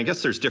seen, and I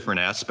guess there's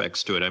different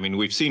aspects to it.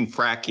 We've seen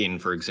fracking,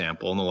 for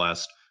example, in the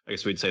last, I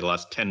guess we'd say the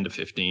last 10 to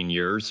 15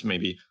 years,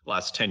 maybe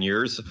last 10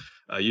 years.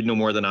 You'd know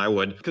more than I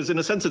would. Because in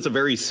a sense, it's a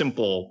very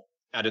simple,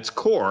 at its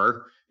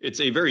core, it's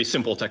a very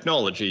simple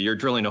technology. You're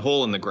drilling a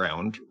hole in the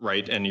ground,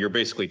 right? And you're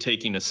basically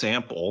taking a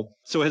sample.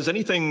 So has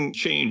anything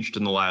changed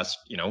in the last,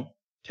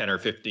 10 or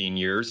 15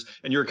 years?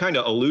 And you're kind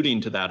of alluding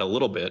to that a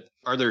little bit.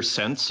 Are there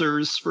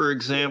sensors, for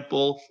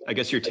example? I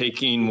guess you're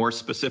taking more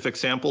specific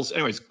samples.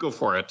 Anyways, go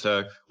for it.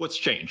 What's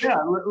changed? Yeah,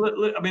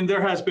 I mean,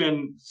 there has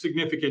been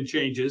significant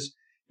changes.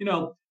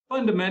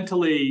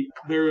 Fundamentally,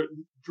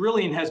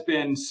 drilling has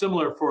been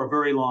similar for a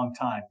very long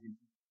time.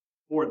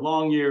 Boart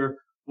Longyear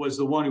was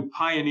the one who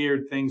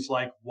pioneered things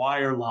like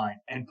wireline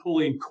and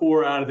pulling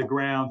core out of the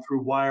ground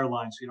through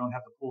wireline so you don't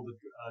have to pull the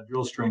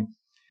drill string.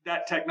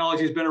 That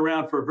technology has been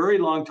around for a very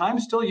long time,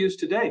 still used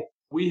today.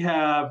 We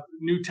have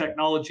new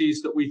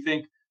technologies that we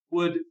think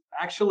would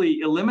actually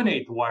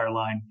eliminate the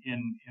wireline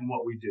in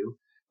what we do,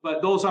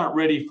 but those aren't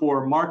ready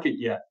for market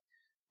yet.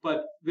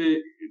 But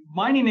the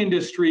mining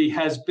industry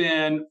has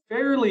been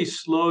fairly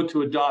slow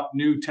to adopt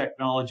new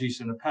technologies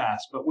in the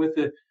past. But with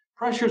the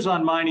pressures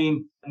on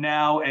mining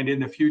now and in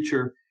the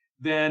future,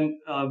 then,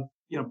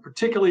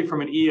 particularly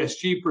from an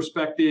ESG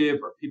perspective,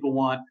 or people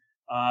want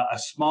a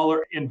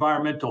smaller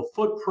environmental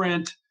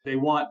footprint, they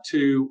want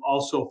to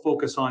also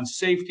focus on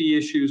safety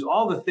issues,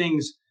 all the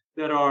things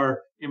that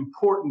are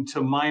important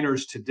to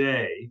miners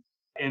today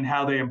and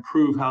how they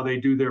improve how they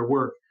do their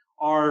work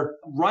are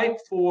ripe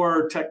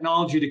for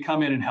technology to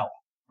come in and help,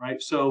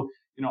 right? So,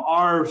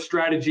 our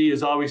strategy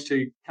is always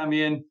to come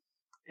in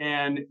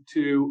and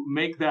to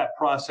make that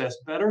process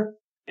better.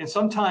 And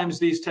sometimes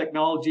these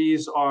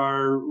technologies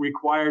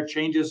require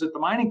changes at the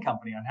mining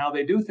company on how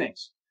they do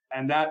things.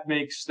 And that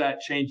makes that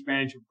change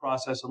management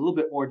process a little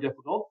bit more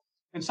difficult.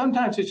 And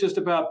sometimes it's just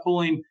about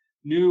pulling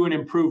new and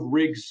improved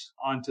rigs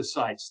onto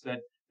sites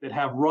that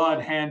have rod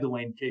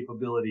handling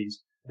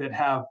capabilities, that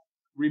have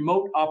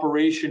remote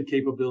operation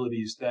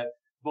capabilities that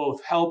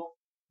both help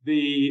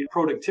the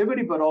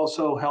productivity, but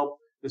also help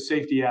the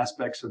safety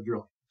aspects of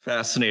drilling.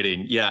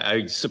 Fascinating. Yeah,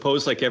 I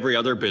suppose like every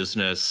other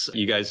business,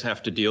 you guys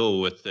have to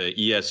deal with the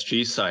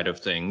ESG side of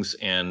things.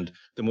 And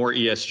the more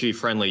ESG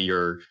friendly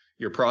your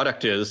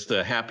product is,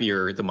 the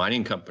happier the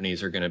mining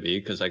companies are going to be,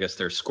 because I guess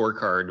their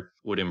scorecard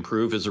would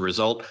improve as a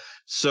result.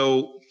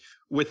 So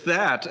with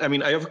that, I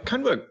mean, I have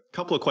kind of a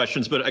couple of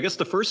questions, but I guess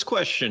the first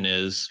question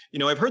is,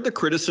 I've heard the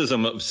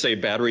criticism of, say,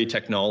 battery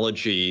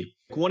technology.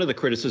 One of the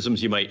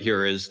criticisms you might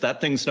hear is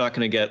that thing's not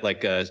going to get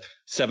like a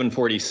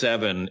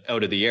 747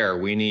 out of the air.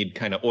 We need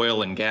kind of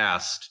oil and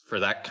gas for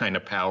that kind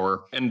of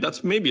power. And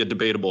that's maybe a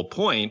debatable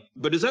point,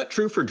 but is that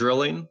true for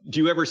drilling? Do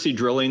you ever see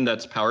drilling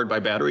that's powered by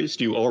batteries?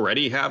 Do you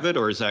already have it,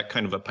 or is that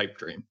kind of a pipe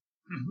dream?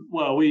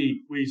 Well,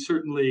 we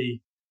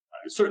certainly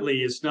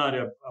it's not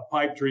a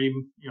pipe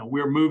dream.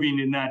 We're moving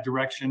in that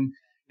direction.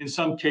 In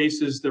some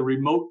cases, the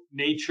remote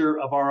nature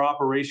of our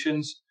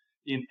operations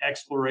in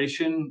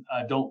exploration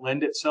don't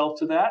lend itself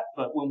to that.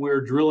 But when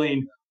we're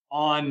drilling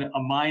on a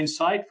mine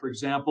site, for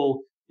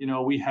example,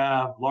 we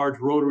have large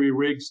rotary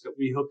rigs that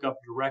we hook up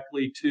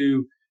directly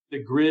to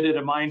the grid at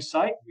a mine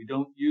site. We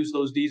don't use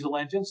those diesel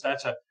engines.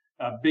 That's a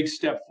big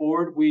step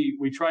forward.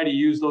 We try to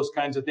use those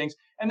kinds of things.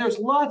 And there's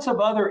lots of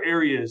other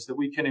areas that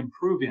we can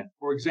improve in.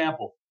 For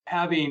example,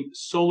 having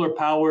solar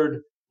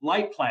powered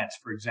light plants,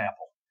 for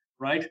example,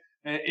 right?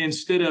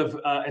 Instead of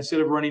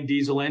running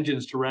diesel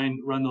engines to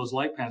run those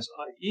light plants.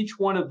 Each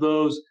one of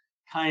those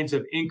kinds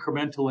of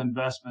incremental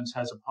investments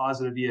has a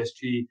positive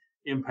ESG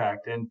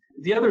impact. And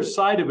the other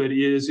side of it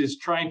is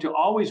trying to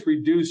always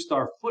reduce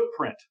our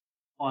footprint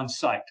on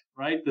site,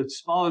 right? The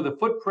smaller the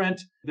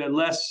footprint, the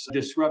less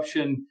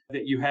disruption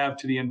that you have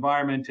to the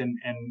environment. And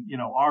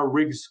our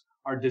rigs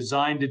are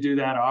designed to do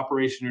that. Our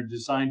operation are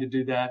designed to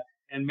do that.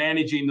 And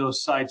managing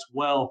those sites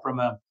well from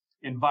an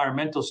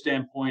environmental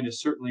standpoint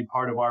is certainly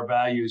part of our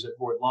values at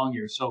Boart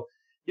Longyear. So,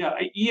 yeah,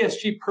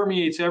 ESG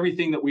permeates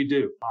everything that we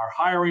do. Our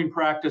hiring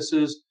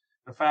practices,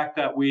 the fact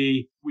that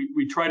we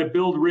try to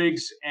build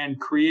rigs and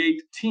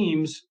create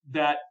teams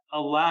that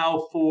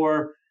allow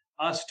for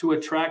us to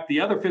attract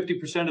the other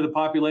 50% of the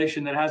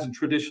population that hasn't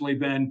traditionally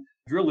been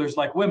drillers,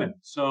 like women.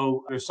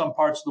 So there's some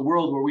parts of the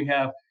world where we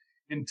have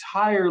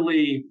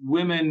entirely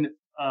women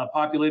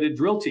populated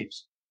drill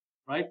teams.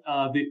 Right,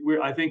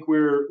 I think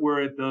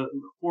we're at the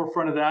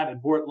forefront of that at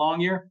Boart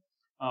Longyear.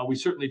 We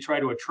certainly try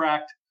to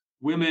attract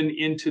women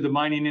into the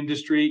mining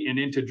industry and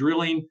into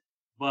drilling,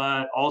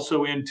 but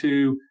also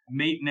into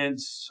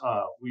maintenance.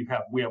 We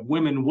have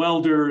women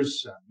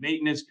welders,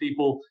 maintenance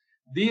people.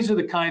 These are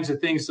the kinds of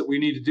things that we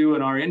need to do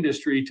in our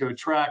industry to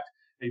attract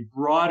a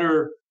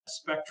broader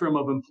spectrum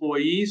of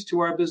employees to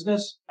our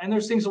business. And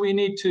there's things that we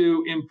need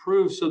to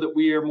improve so that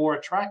we are more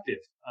attractive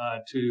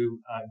to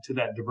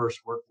that diverse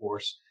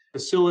workforce.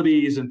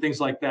 Facilities and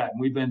things like that.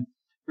 And we've been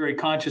very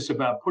conscious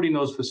about putting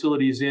those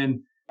facilities in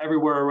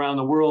everywhere around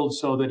the world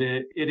so that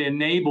it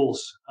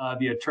enables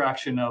the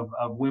attraction of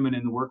women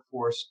in the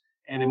workforce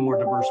and a more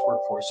diverse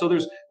workforce. So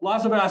there's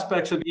lots of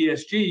aspects of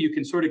ESG. You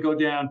can sort of go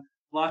down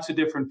lots of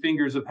different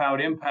fingers of how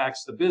it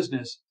impacts the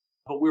business,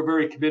 but we're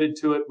very committed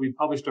to it. We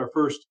published our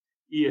first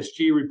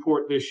ESG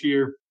report this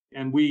year,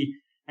 And we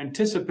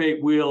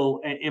anticipate we'll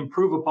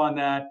improve upon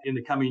that in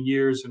the coming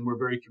years, and we're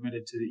very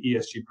committed to the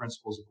ESG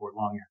principles of Boart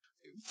Longyear.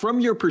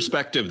 From your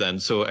perspective then,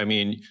 so I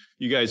mean,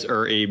 you guys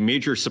are a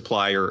major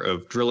supplier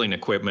of drilling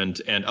equipment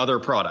and other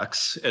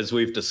products, as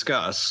we've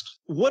discussed.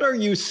 What are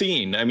you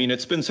seeing? I mean,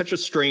 it's been such a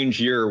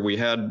strange year we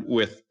had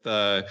with,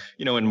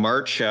 in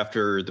March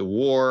after the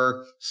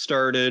war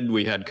started,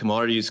 we had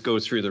commodities go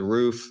through the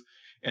roof.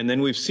 And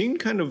then we've seen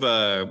kind of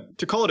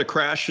to call it a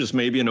crash is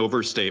maybe an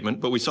overstatement,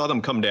 but we saw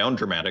them come down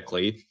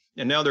dramatically.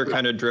 And now they're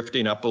kind of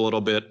drifting up a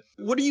little bit.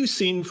 What are you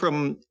seeing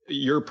from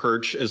your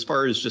perch as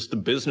far as just the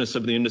business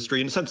of the industry?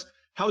 In a sense,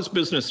 how's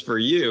business for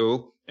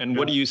you and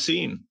what are you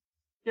seeing?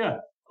 Yeah,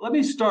 let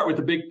me start with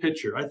the big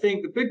picture. I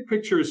think the big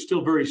picture is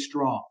still very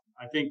strong.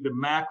 I think the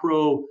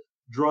macro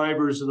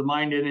drivers of the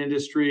mining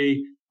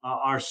industry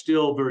are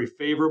still very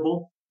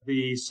favorable.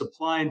 The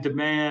supply and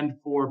demand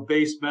for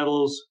base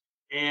metals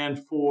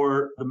and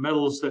for the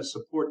metals that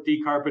support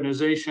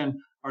decarbonization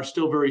are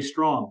still very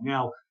strong.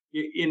 Now,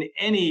 in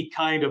any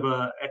kind of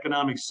a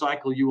economic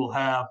cycle, you will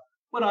have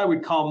what I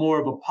would call more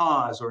of a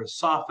pause or a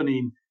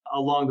softening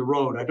along the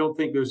road. I don't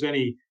think there's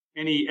any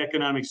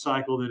economic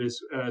cycle that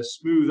is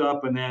smooth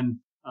up and then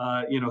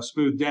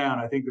smooth down.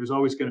 I think there's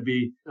always going to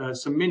be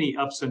some mini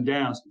ups and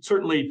downs.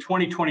 Certainly,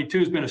 2022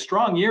 has been a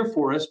strong year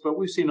for us, but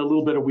we've seen a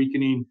little bit of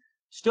weakening,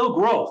 still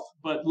growth,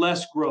 but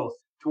less growth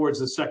towards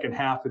the second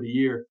half of the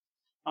year.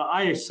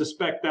 I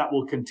suspect that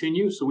will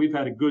continue. So we've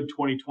had a good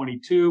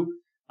 2022.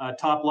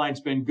 Top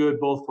line's been good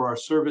both for our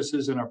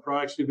services and our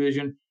products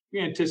division. We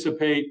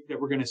anticipate that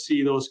we're going to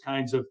see those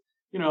kinds of,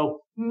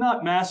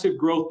 not massive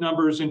growth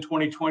numbers in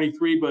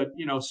 2023, but,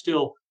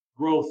 still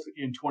growth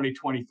in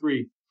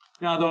 2023.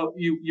 Now, though,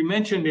 you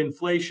mentioned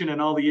inflation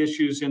and all the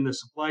issues in the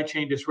supply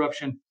chain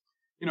disruption.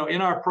 In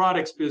our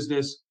products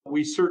business,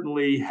 we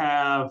certainly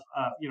have,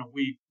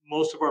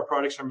 most of our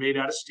products are made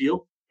out of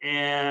steel,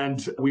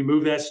 and we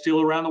move that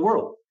steel around the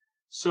world.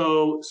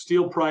 So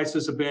steel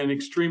prices have been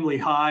extremely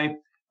high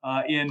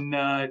in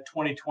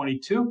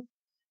 2022,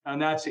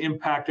 and that's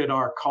impacted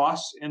our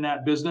costs in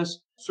that business.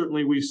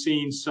 Certainly, we've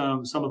seen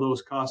some of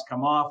those costs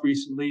come off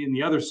recently, and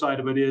the other side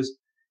of it is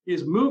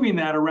moving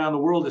that around the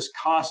world has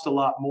cost a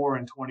lot more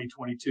in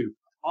 2022.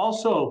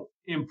 Also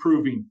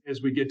improving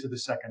as we get to the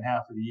second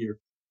half of the year.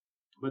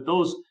 But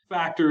those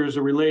factors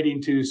are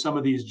relating to some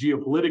of these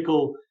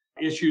geopolitical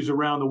issues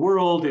around the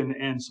world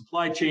and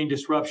supply chain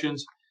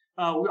disruptions.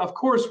 Of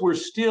course, we're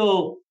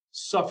still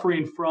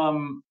suffering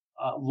from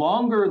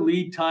longer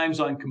lead times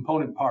on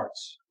component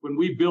parts. When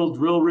we build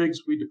drill rigs,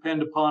 we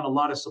depend upon a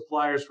lot of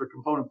suppliers for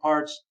component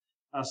parts.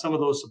 Some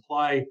of those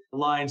supply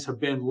lines have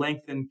been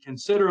lengthened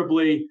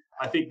considerably.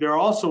 I think they're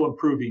also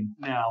improving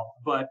now,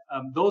 but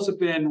those have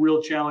been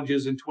real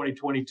challenges in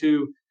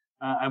 2022,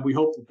 and we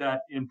hope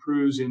that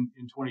improves in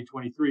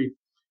 2023.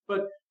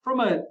 But from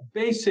a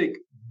basic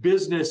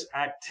business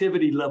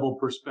activity level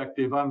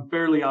perspective, I'm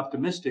fairly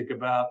optimistic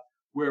about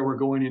where we're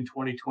going in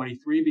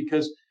 2023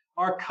 because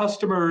our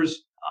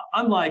customers,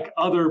 unlike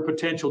other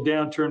potential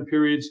downturn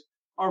periods,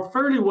 are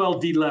fairly well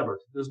delevered.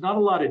 There's not a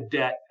lot of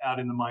debt out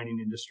in the mining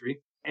industry.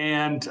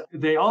 And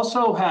they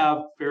also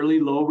have fairly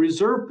low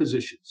reserve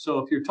positions. So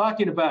if you're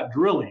talking about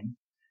drilling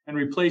and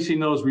replacing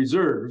those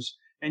reserves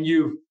and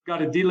you've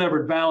got a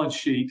delevered balance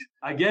sheet,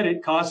 I get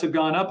it, costs have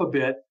gone up a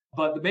bit,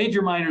 but the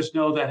major miners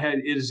know that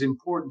it is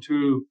important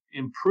to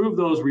improve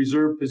those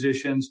reserve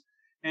positions.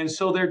 And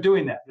so they're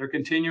doing that. They're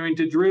continuing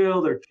to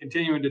drill. They're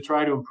continuing to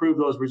try to improve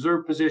those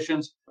reserve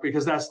positions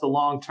because that's the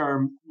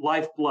long-term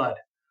lifeblood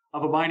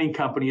of a mining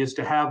company is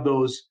to have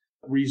those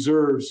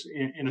reserves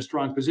in a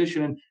strong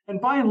position. And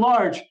by and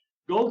large,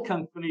 gold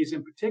companies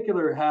in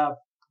particular have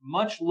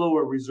much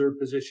lower reserve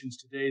positions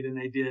today than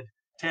they did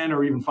 10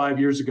 or even 5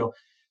 years ago.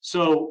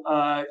 So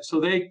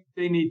they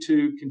need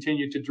to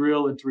continue to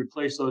drill and to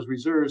replace those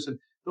reserves. And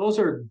those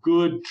are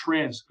good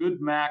trends, good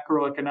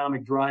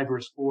macroeconomic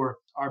drivers for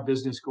our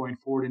business going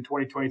forward in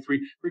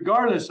 2023,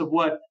 regardless of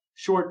what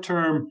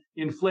short-term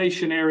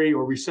inflationary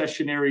or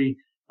recessionary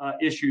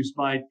issues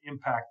might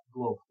impact the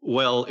globe.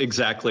 Well,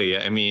 exactly.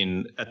 I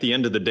mean, at the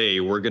end of the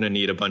day, we're going to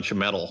need a bunch of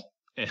metal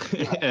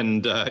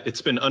and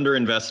it's been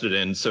underinvested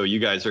in. So you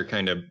guys are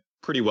kind of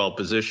pretty well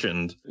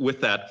positioned with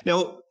that.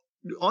 Now,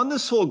 on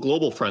this whole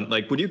global front,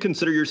 would you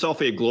consider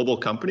yourself a global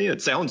company?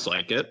 It sounds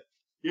like it.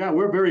 Yeah,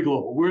 we're very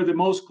global. We're the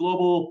most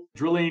global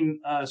drilling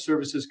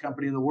services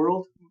company in the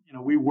world.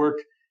 We work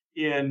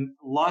in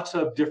lots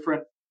of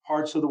different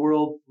parts of the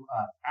world,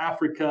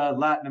 Africa,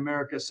 Latin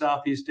America,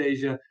 Southeast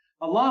Asia,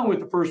 along with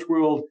the first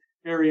world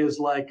areas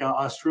like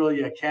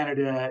Australia,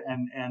 Canada,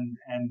 and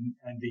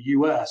the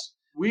U.S.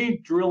 We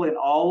drill in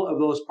all of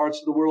those parts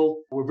of the world.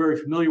 We're very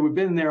familiar. We've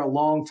been there a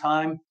long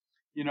time,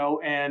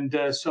 and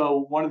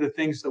so one of the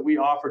things that we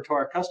offer to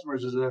our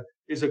customers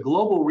is a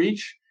global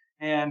reach.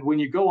 And when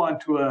you go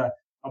onto a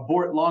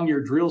Boart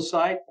Longyear drill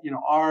site,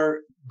 our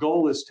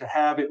goal is to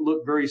have it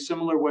look very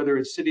similar, whether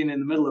it's sitting in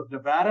the middle of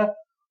Nevada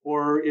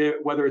or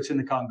whether it's in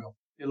the Congo.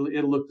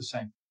 It'll look the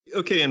same.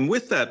 Okay, and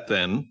with that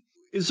then,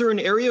 is there an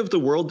area of the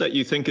world that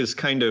you think is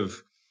kind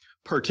of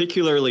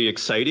particularly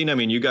exciting? I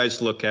mean, you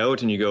guys look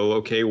out and you go,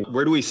 okay,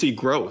 where do we see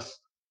growth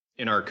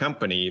in our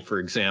company, for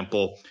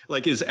example?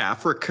 Like, is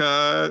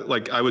Africa,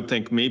 like, I would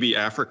think maybe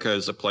Africa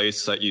is a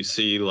place that you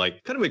see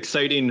like kind of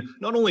exciting,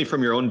 not only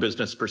from your own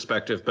business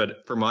perspective,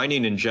 but for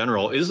mining in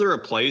general. Is there a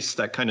place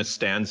that kind of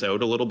stands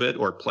out a little bit,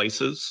 or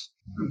places?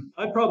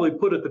 I'd probably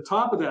put at the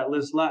top of that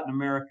list Latin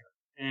America.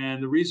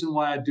 And the reason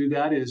why I do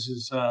that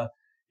is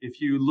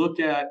if you look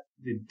at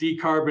the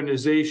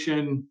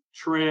decarbonization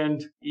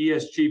trend,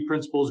 ESG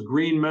principles,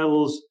 green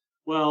metals,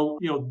 well,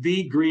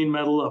 the green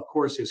metal, of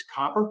course, is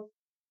copper.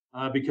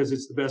 Because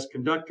it's the best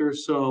conductor.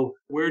 So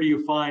where do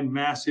you find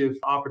massive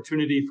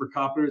opportunity for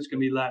copper? It's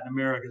going to be Latin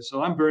America.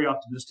 So I'm very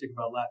optimistic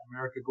about Latin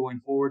America going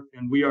forward.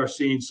 And we are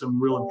seeing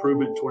some real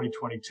improvement in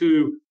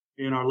 2022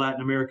 in our Latin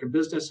American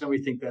business, and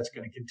we think that's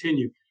going to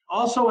continue.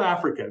 Also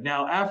Africa.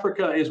 Now,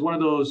 Africa is one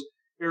of those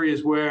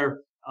areas where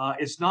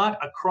it's not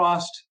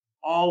across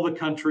all the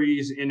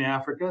countries in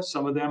Africa.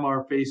 Some of them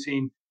are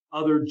facing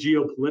other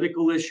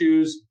geopolitical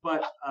issues,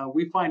 but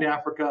we find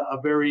Africa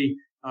a very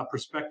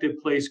prospective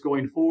place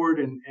going forward,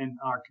 and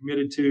are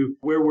committed to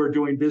where we're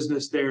doing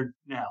business there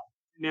now.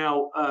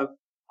 Now,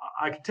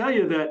 I can tell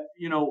you that,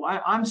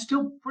 I'm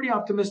still pretty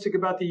optimistic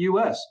about the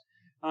U.S.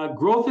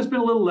 Growth has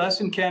been a little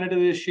less in Canada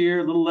this year,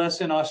 a little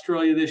less in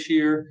Australia this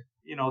year.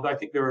 I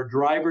think there are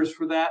drivers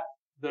for that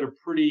are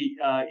pretty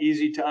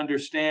easy to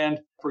understand.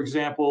 For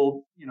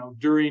example,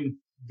 during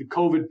the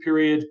COVID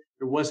period,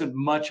 there wasn't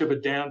much of a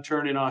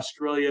downturn in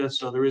Australia,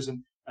 so there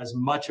isn't as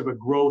much of a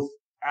growth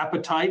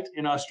appetite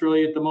in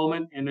Australia at the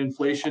moment, and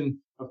inflation,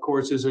 of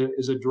course, is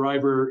a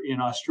driver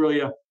in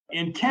Australia.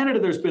 In Canada,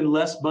 there's been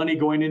less money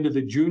going into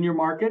the junior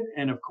market,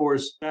 and of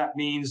course, that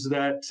means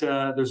that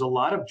there's a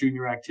lot of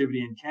junior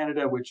activity in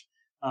Canada, which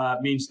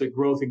means that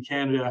growth in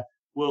Canada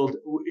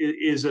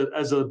is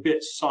a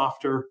bit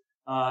softer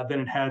than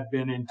it had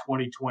been in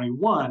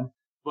 2021.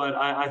 But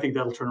I think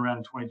that'll turn around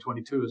in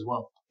 2022 as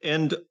well.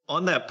 And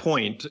on that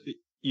point,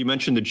 you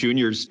mentioned the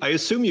juniors. I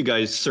assume you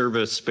guys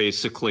service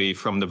basically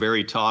from the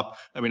very top.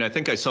 I mean, I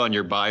think I saw in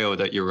your bio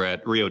that you were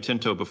at Rio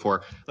Tinto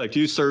before. Like, do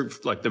you serve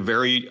like the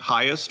very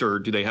highest, or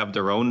do they have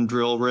their own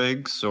drill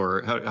rigs,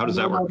 or how does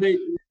that work?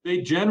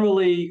 They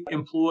generally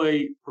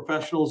employ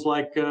professionals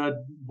like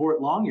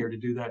Boart Longyear to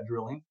do that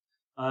drilling.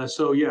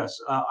 So yes,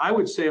 I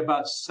would say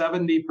about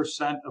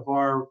 70% of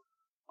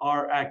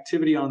our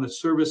activity on the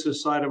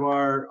services side of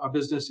our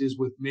business is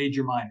with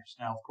major miners.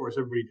 Now, of course,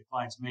 everybody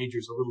defines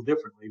majors a little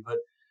differently, but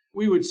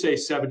we would say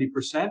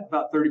 70%,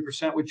 about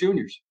 30% with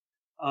juniors.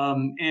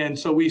 And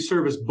so we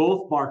service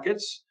both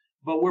markets,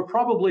 but we're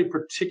probably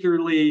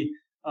particularly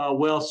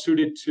well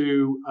suited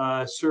to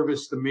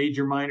service the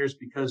major miners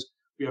because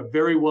we have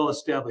very well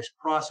established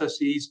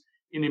processes,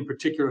 and in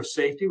particular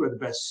safety. We're the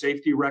best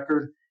safety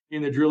record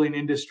in the drilling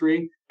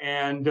industry,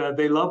 and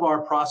they love our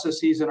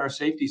processes and our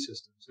safety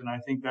systems. And I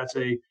think that's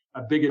a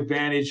big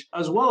advantage,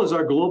 as well as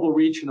our global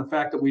reach and the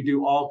fact that we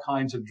do all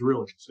kinds of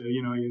drilling. So,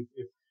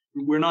 if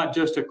we're not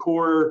just a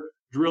core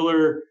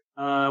driller.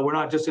 We're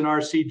not just an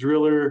RC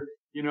driller.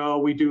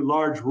 We do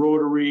large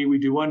rotary, we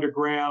do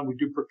underground, we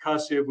do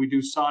percussive, we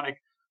do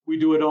sonic, we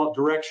do it all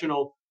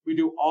directional. We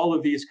do all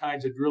of these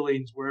kinds of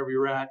drillings wherever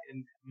you're at,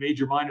 and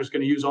major miners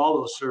going to use all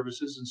those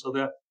services. And so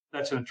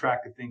that's an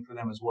attractive thing for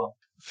them as well.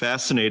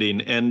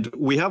 Fascinating. And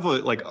we have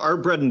our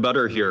bread and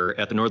butter here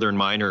at the Northern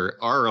Miner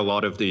are a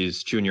lot of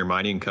these junior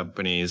mining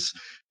companies.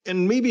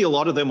 And maybe a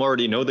lot of them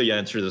already know the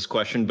answer to this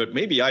question, but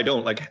maybe I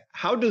don't. Like,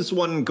 how does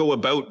one go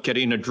about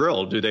getting a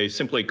drill? Do they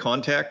simply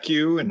contact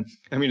you? And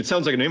I mean, it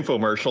sounds like an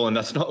infomercial, and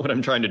that's not what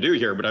I'm trying to do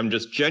here, but I'm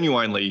just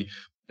genuinely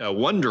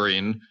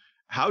wondering,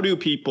 how do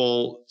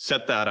people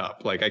set that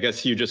up? Like, I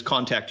guess you just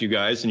contact you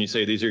guys and you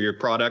say, these are your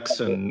products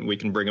and we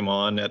can bring them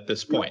on at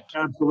this point.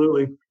 Yeah,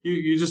 absolutely.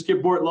 You just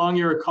give Boart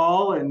Longyear a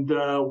call and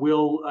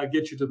we'll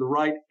get you to the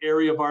right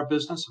area of our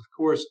business. Of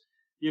course,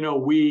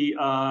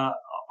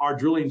 our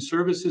drilling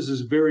services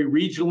is very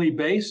regionally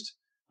based.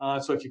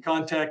 So if you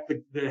contact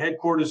the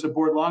headquarters of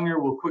Boart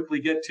Longyear, we'll quickly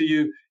get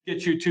you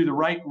to the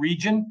right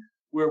region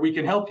where we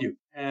can help you.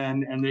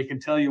 And they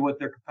can tell you what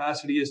their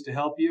capacity is to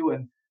help you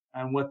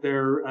and what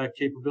their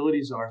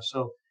capabilities are.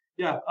 So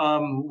yeah,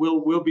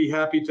 we'll be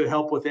happy to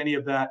help with any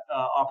of that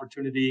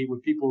opportunity. When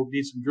people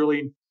need some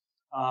drilling,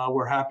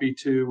 we're happy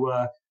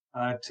to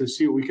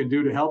see what we can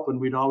do to help, and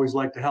we'd always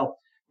like to help.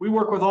 We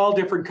work with all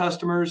different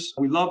customers.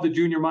 We love the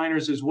junior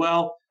miners as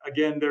well.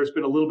 Again, there's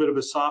been a little bit of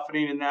a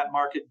softening in that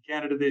market in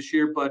Canada this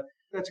year, but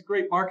that's a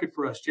great market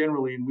for us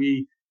generally, and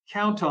we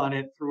count on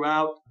it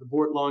throughout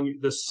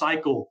the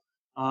cycle,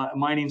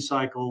 mining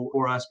cycle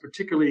for us,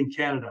 particularly in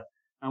Canada.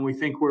 And we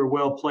think we're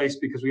well placed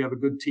because we have a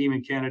good team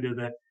in Canada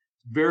that's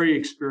very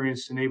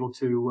experienced and able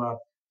to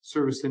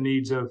service the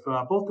needs of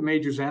both the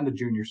majors and the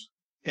juniors.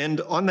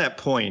 And on that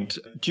point,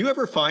 do you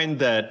ever find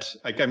that,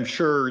 like, I'm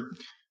sure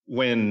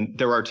when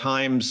there are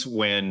times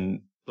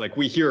when, like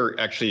we hear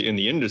actually in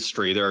the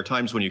industry, there are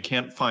times when you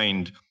can't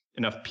find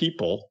enough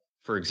people,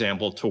 for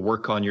example, to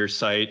work on your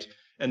site.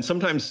 And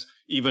sometimes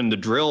even the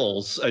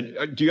drills.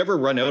 Do you ever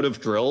run out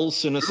of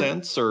drills in a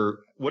sense? Or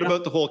what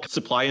about the whole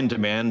supply and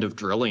demand of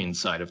drilling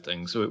side of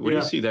things? What do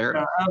you see there?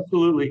 Yeah,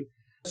 absolutely.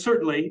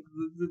 Certainly,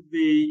 the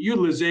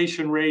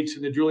utilization rates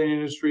in the drilling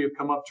industry have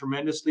come up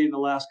tremendously in the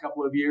last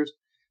couple of years.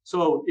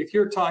 So if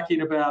you're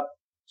talking about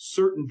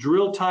certain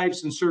drill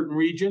types in certain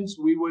regions,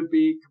 we would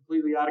be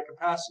completely out of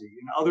capacity.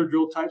 In other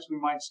drill types, we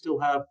might still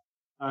have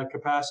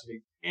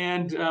capacity.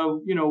 And,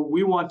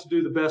 we want to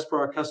do the best for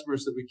our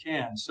customers that we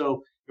can.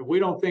 So if we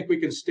don't think we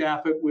can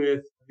staff it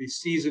with the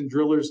seasoned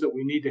drillers that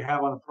we need to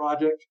have on a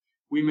project,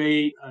 we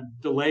may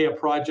delay a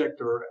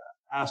project or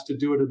ask to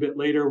do it a bit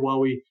later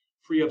while we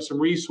free up some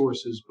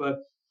resources. But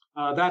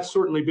that's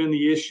certainly been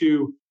the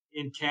issue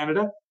in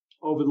Canada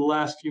over the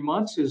last few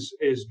months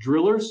is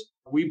drillers.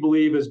 We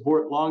believe as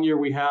Boart Longyear,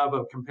 we have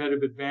a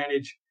competitive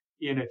advantage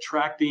in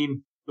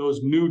attracting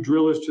those new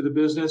drillers to the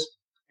business.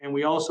 And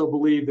we also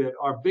believe that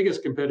our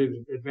biggest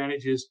competitive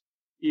advantage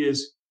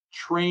is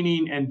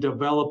training and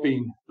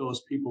developing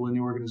those people in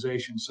the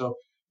organization. So,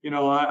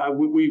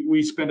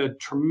 we spend a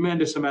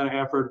tremendous amount of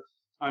effort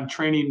on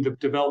training the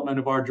development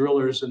of our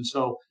drillers. And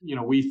so,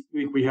 we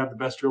think we have the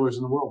best drillers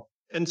in the world.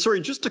 And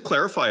sorry, just to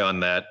clarify on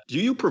that, do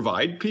you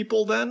provide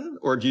people then?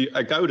 Or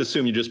I would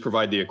assume you just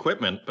provide the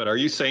equipment, but are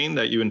you saying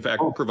that you in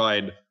fact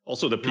provide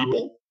also the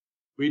people?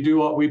 We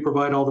do. We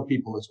provide all the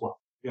people as well.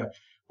 Yeah.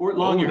 Boart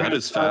Longyear that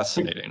is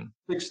fascinating.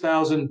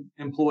 6,000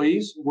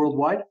 employees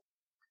worldwide.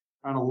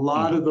 And a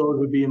lot of those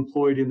would be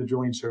employed in the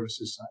drilling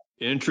services side.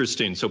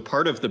 Interesting. So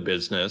part of the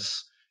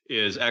business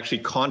is actually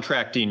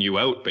contracting you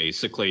out,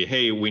 basically.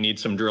 Hey, we need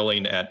some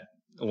drilling at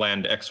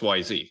land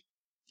XYZ.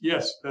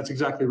 Yes, that's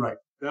exactly right.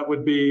 That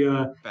would be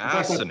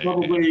fascinating. That's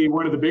probably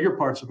one of the bigger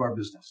parts of our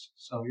business.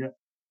 So, yeah.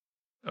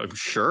 Oh,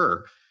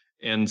 sure.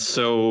 And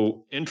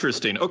so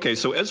interesting. Okay,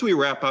 so as we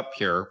wrap up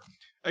here,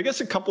 I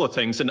guess a couple of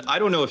things, and I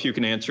don't know if you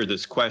can answer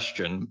this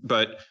question,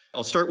 but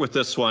I'll start with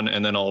this one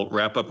and then I'll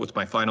wrap up with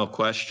my final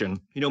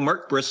question.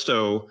 Mark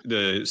Bristow,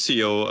 the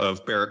CEO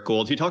of Barrick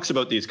Gold, he talks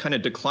about these kind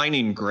of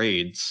declining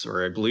grades,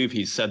 or I believe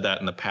he said that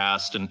in the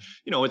past. And,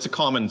 it's a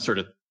common sort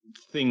of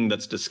thing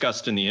that's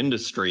discussed in the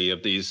industry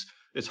of these.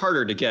 It's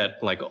harder to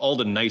get, like, all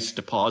the nice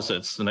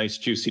deposits, the nice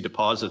juicy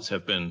deposits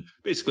have been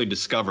basically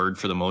discovered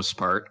for the most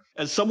part.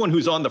 As someone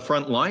who's on the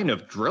front line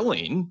of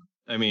drilling,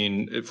 I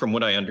mean, from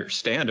what I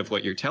understand of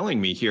what you're telling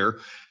me here,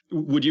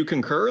 would you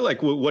concur?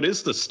 Like, what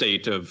is the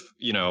state of,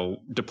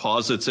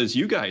 deposits as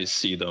you guys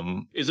see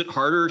them? Is it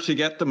harder to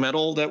get the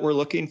metal that we're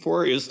looking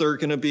for? Is there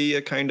going to be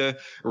a kind of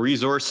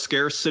resource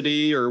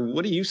scarcity, or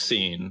what are you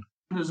seeing?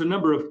 There's a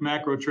number of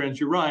macro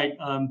trends. You're right.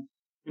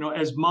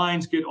 As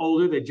mines get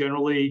older, they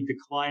generally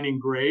decline in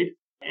grade.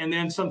 And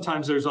then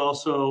sometimes there's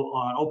also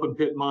on open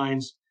pit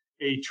mines,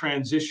 a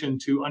transition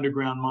to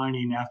underground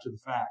mining after the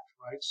fact.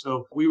 Right.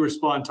 So we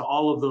respond to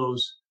all of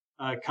those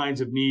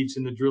kinds of needs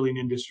in the drilling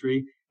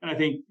industry. And I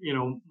think,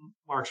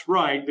 Mark's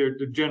right. There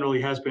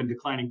generally has been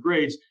declining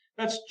grades.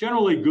 That's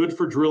generally good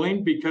for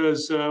drilling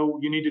because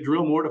you need to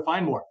drill more to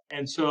find more.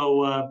 And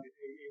so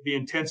the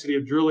intensity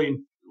of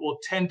drilling will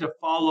tend to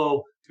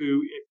follow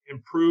to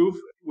improve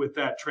with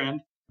that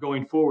trend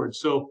going forward.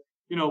 So,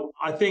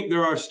 I think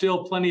there are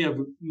still plenty of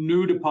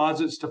new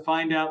deposits to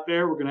find out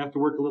there. We're going to have to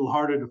work a little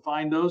harder to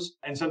find those.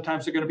 And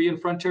sometimes they're going to be in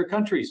frontier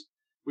countries,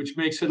 which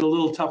makes it a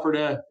little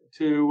tougher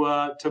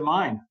to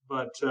mine.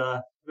 But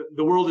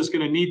the world is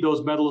going to need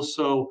those metals,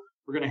 so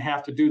we're going to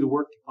have to do the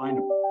work to find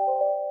them.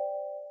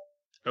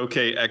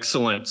 Okay,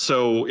 excellent.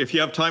 So if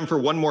you have time for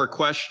one more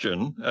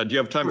question, do you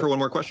have time for one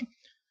more question?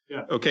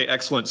 Yeah. Okay,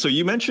 excellent. So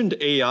you mentioned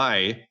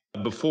AI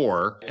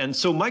before. And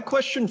so my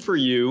question for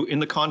you in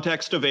the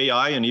context of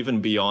AI and even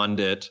beyond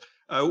it,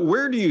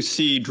 where do you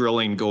see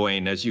drilling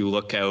going as you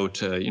look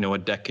out, a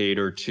decade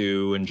or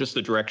two, and just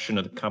the direction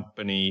of the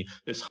company,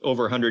 this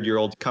over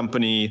 100-year-old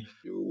company?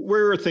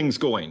 Where are things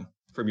going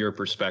from your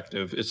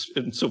perspective,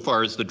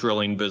 insofar as the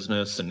drilling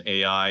business and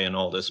AI and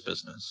all this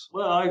business?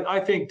 Well, I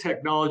think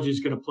technology is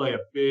going to play a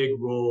big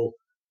role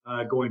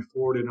going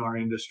forward in our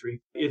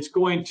industry. It's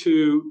going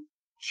to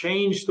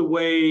change the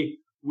way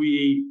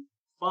we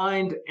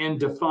find and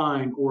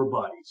define ore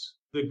bodies.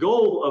 The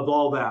goal of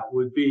all that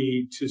would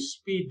be to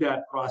speed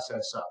that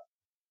process up.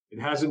 It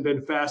hasn't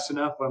been fast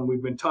enough, and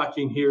we've been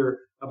talking here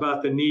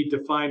about the need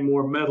to find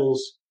more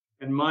metals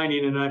and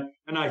mining,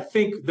 and I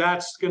think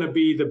that's going to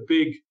be the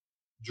big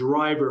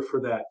driver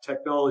for that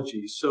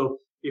technology. So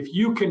if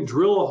you can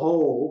drill a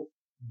hole,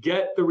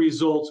 get the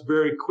results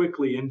very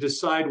quickly, and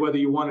decide whether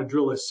you want to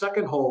drill a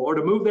second hole or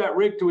to move that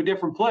rig to a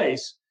different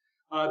place,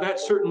 that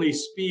certainly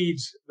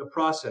speeds the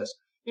process.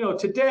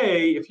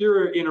 Today, if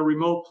you're in a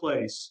remote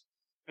place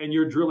and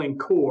you're drilling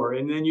core,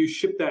 and then you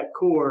ship that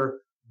core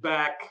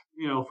back,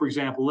 for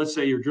example, let's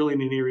say you're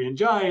drilling in Irian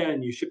Jaya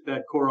and you ship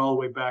that core all the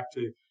way back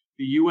to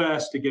the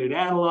US to get it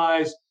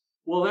analyzed.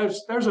 Well,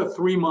 there's a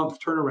 3-month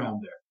turnaround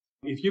there.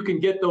 If you can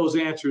get those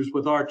answers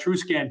with our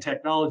TrueScan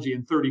technology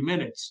in 30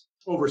 minutes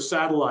over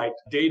satellite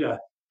data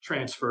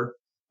transfer,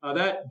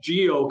 that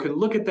geo can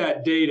look at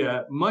that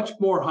data much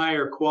more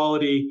higher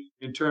quality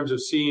in terms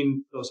of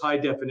seeing those high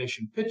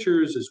definition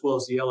pictures as well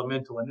as the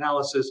elemental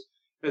analysis.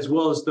 as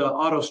well as the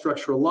auto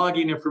structural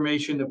logging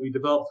information that we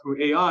developed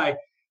through AI,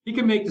 he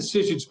can make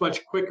decisions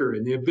much quicker.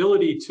 And the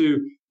ability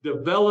to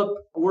develop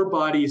ore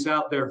bodies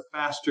out there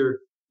faster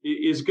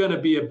is going to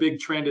be a big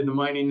trend in the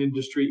mining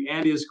industry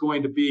and is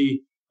going to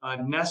be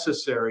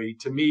necessary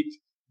to meet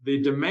the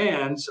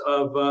demands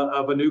of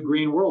a new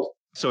green world.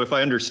 So if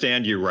I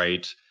understand you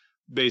right,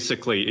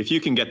 basically, if you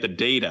can get the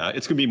data,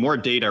 it's going to be more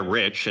data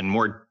rich and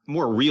more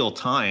real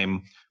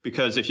time,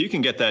 because if you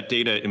can get that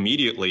data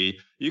immediately,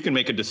 you can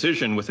make a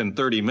decision within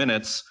 30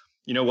 minutes.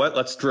 You know what,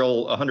 let's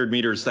drill 100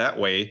 meters that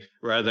way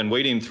rather than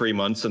waiting 3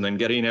 months and then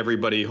getting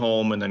everybody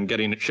home and then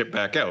getting it shipped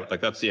back out.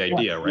 Like, that's the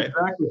idea, right?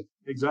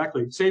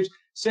 Exactly.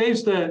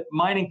 Saves the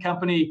mining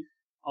company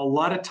a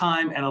lot of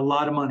time and a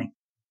lot of money.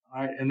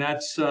 All right, and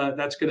that's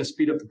going to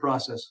speed up the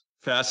process.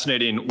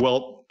 Fascinating.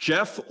 Well,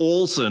 Jeff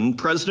Olsen,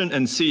 President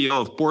and CEO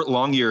of Boart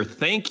Longyear,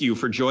 thank you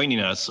for joining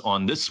us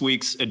on this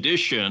week's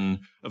edition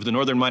of the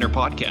Northern Miner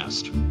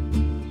Podcast.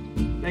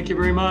 Thank you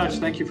very much.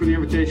 Thank you for the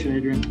invitation,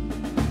 Adrian.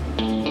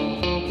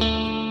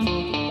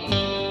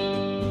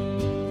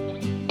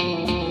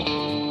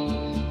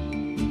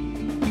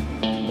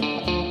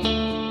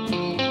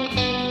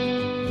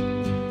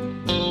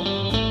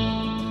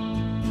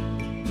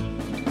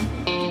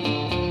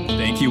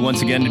 Thank you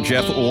once again to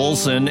Jeff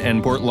Olsen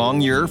and Boart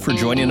Longyear for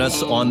joining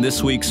us on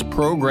this week's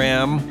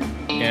program.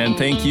 And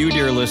thank you,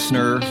 dear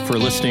listener, for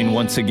listening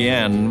once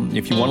again.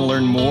 If you want to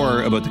learn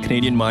more about the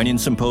Canadian Mining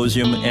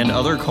Symposium and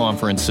other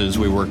conferences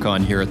we work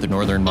on here at the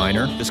Northern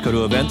Miner, just go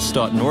to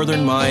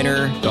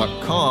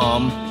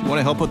events.northernminer.com. If you want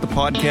to help out the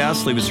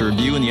podcast, leave us a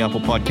review in the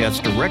Apple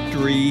Podcast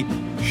directory.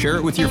 Share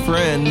it with your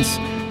friends.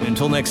 And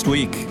until next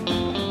week,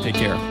 take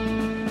care.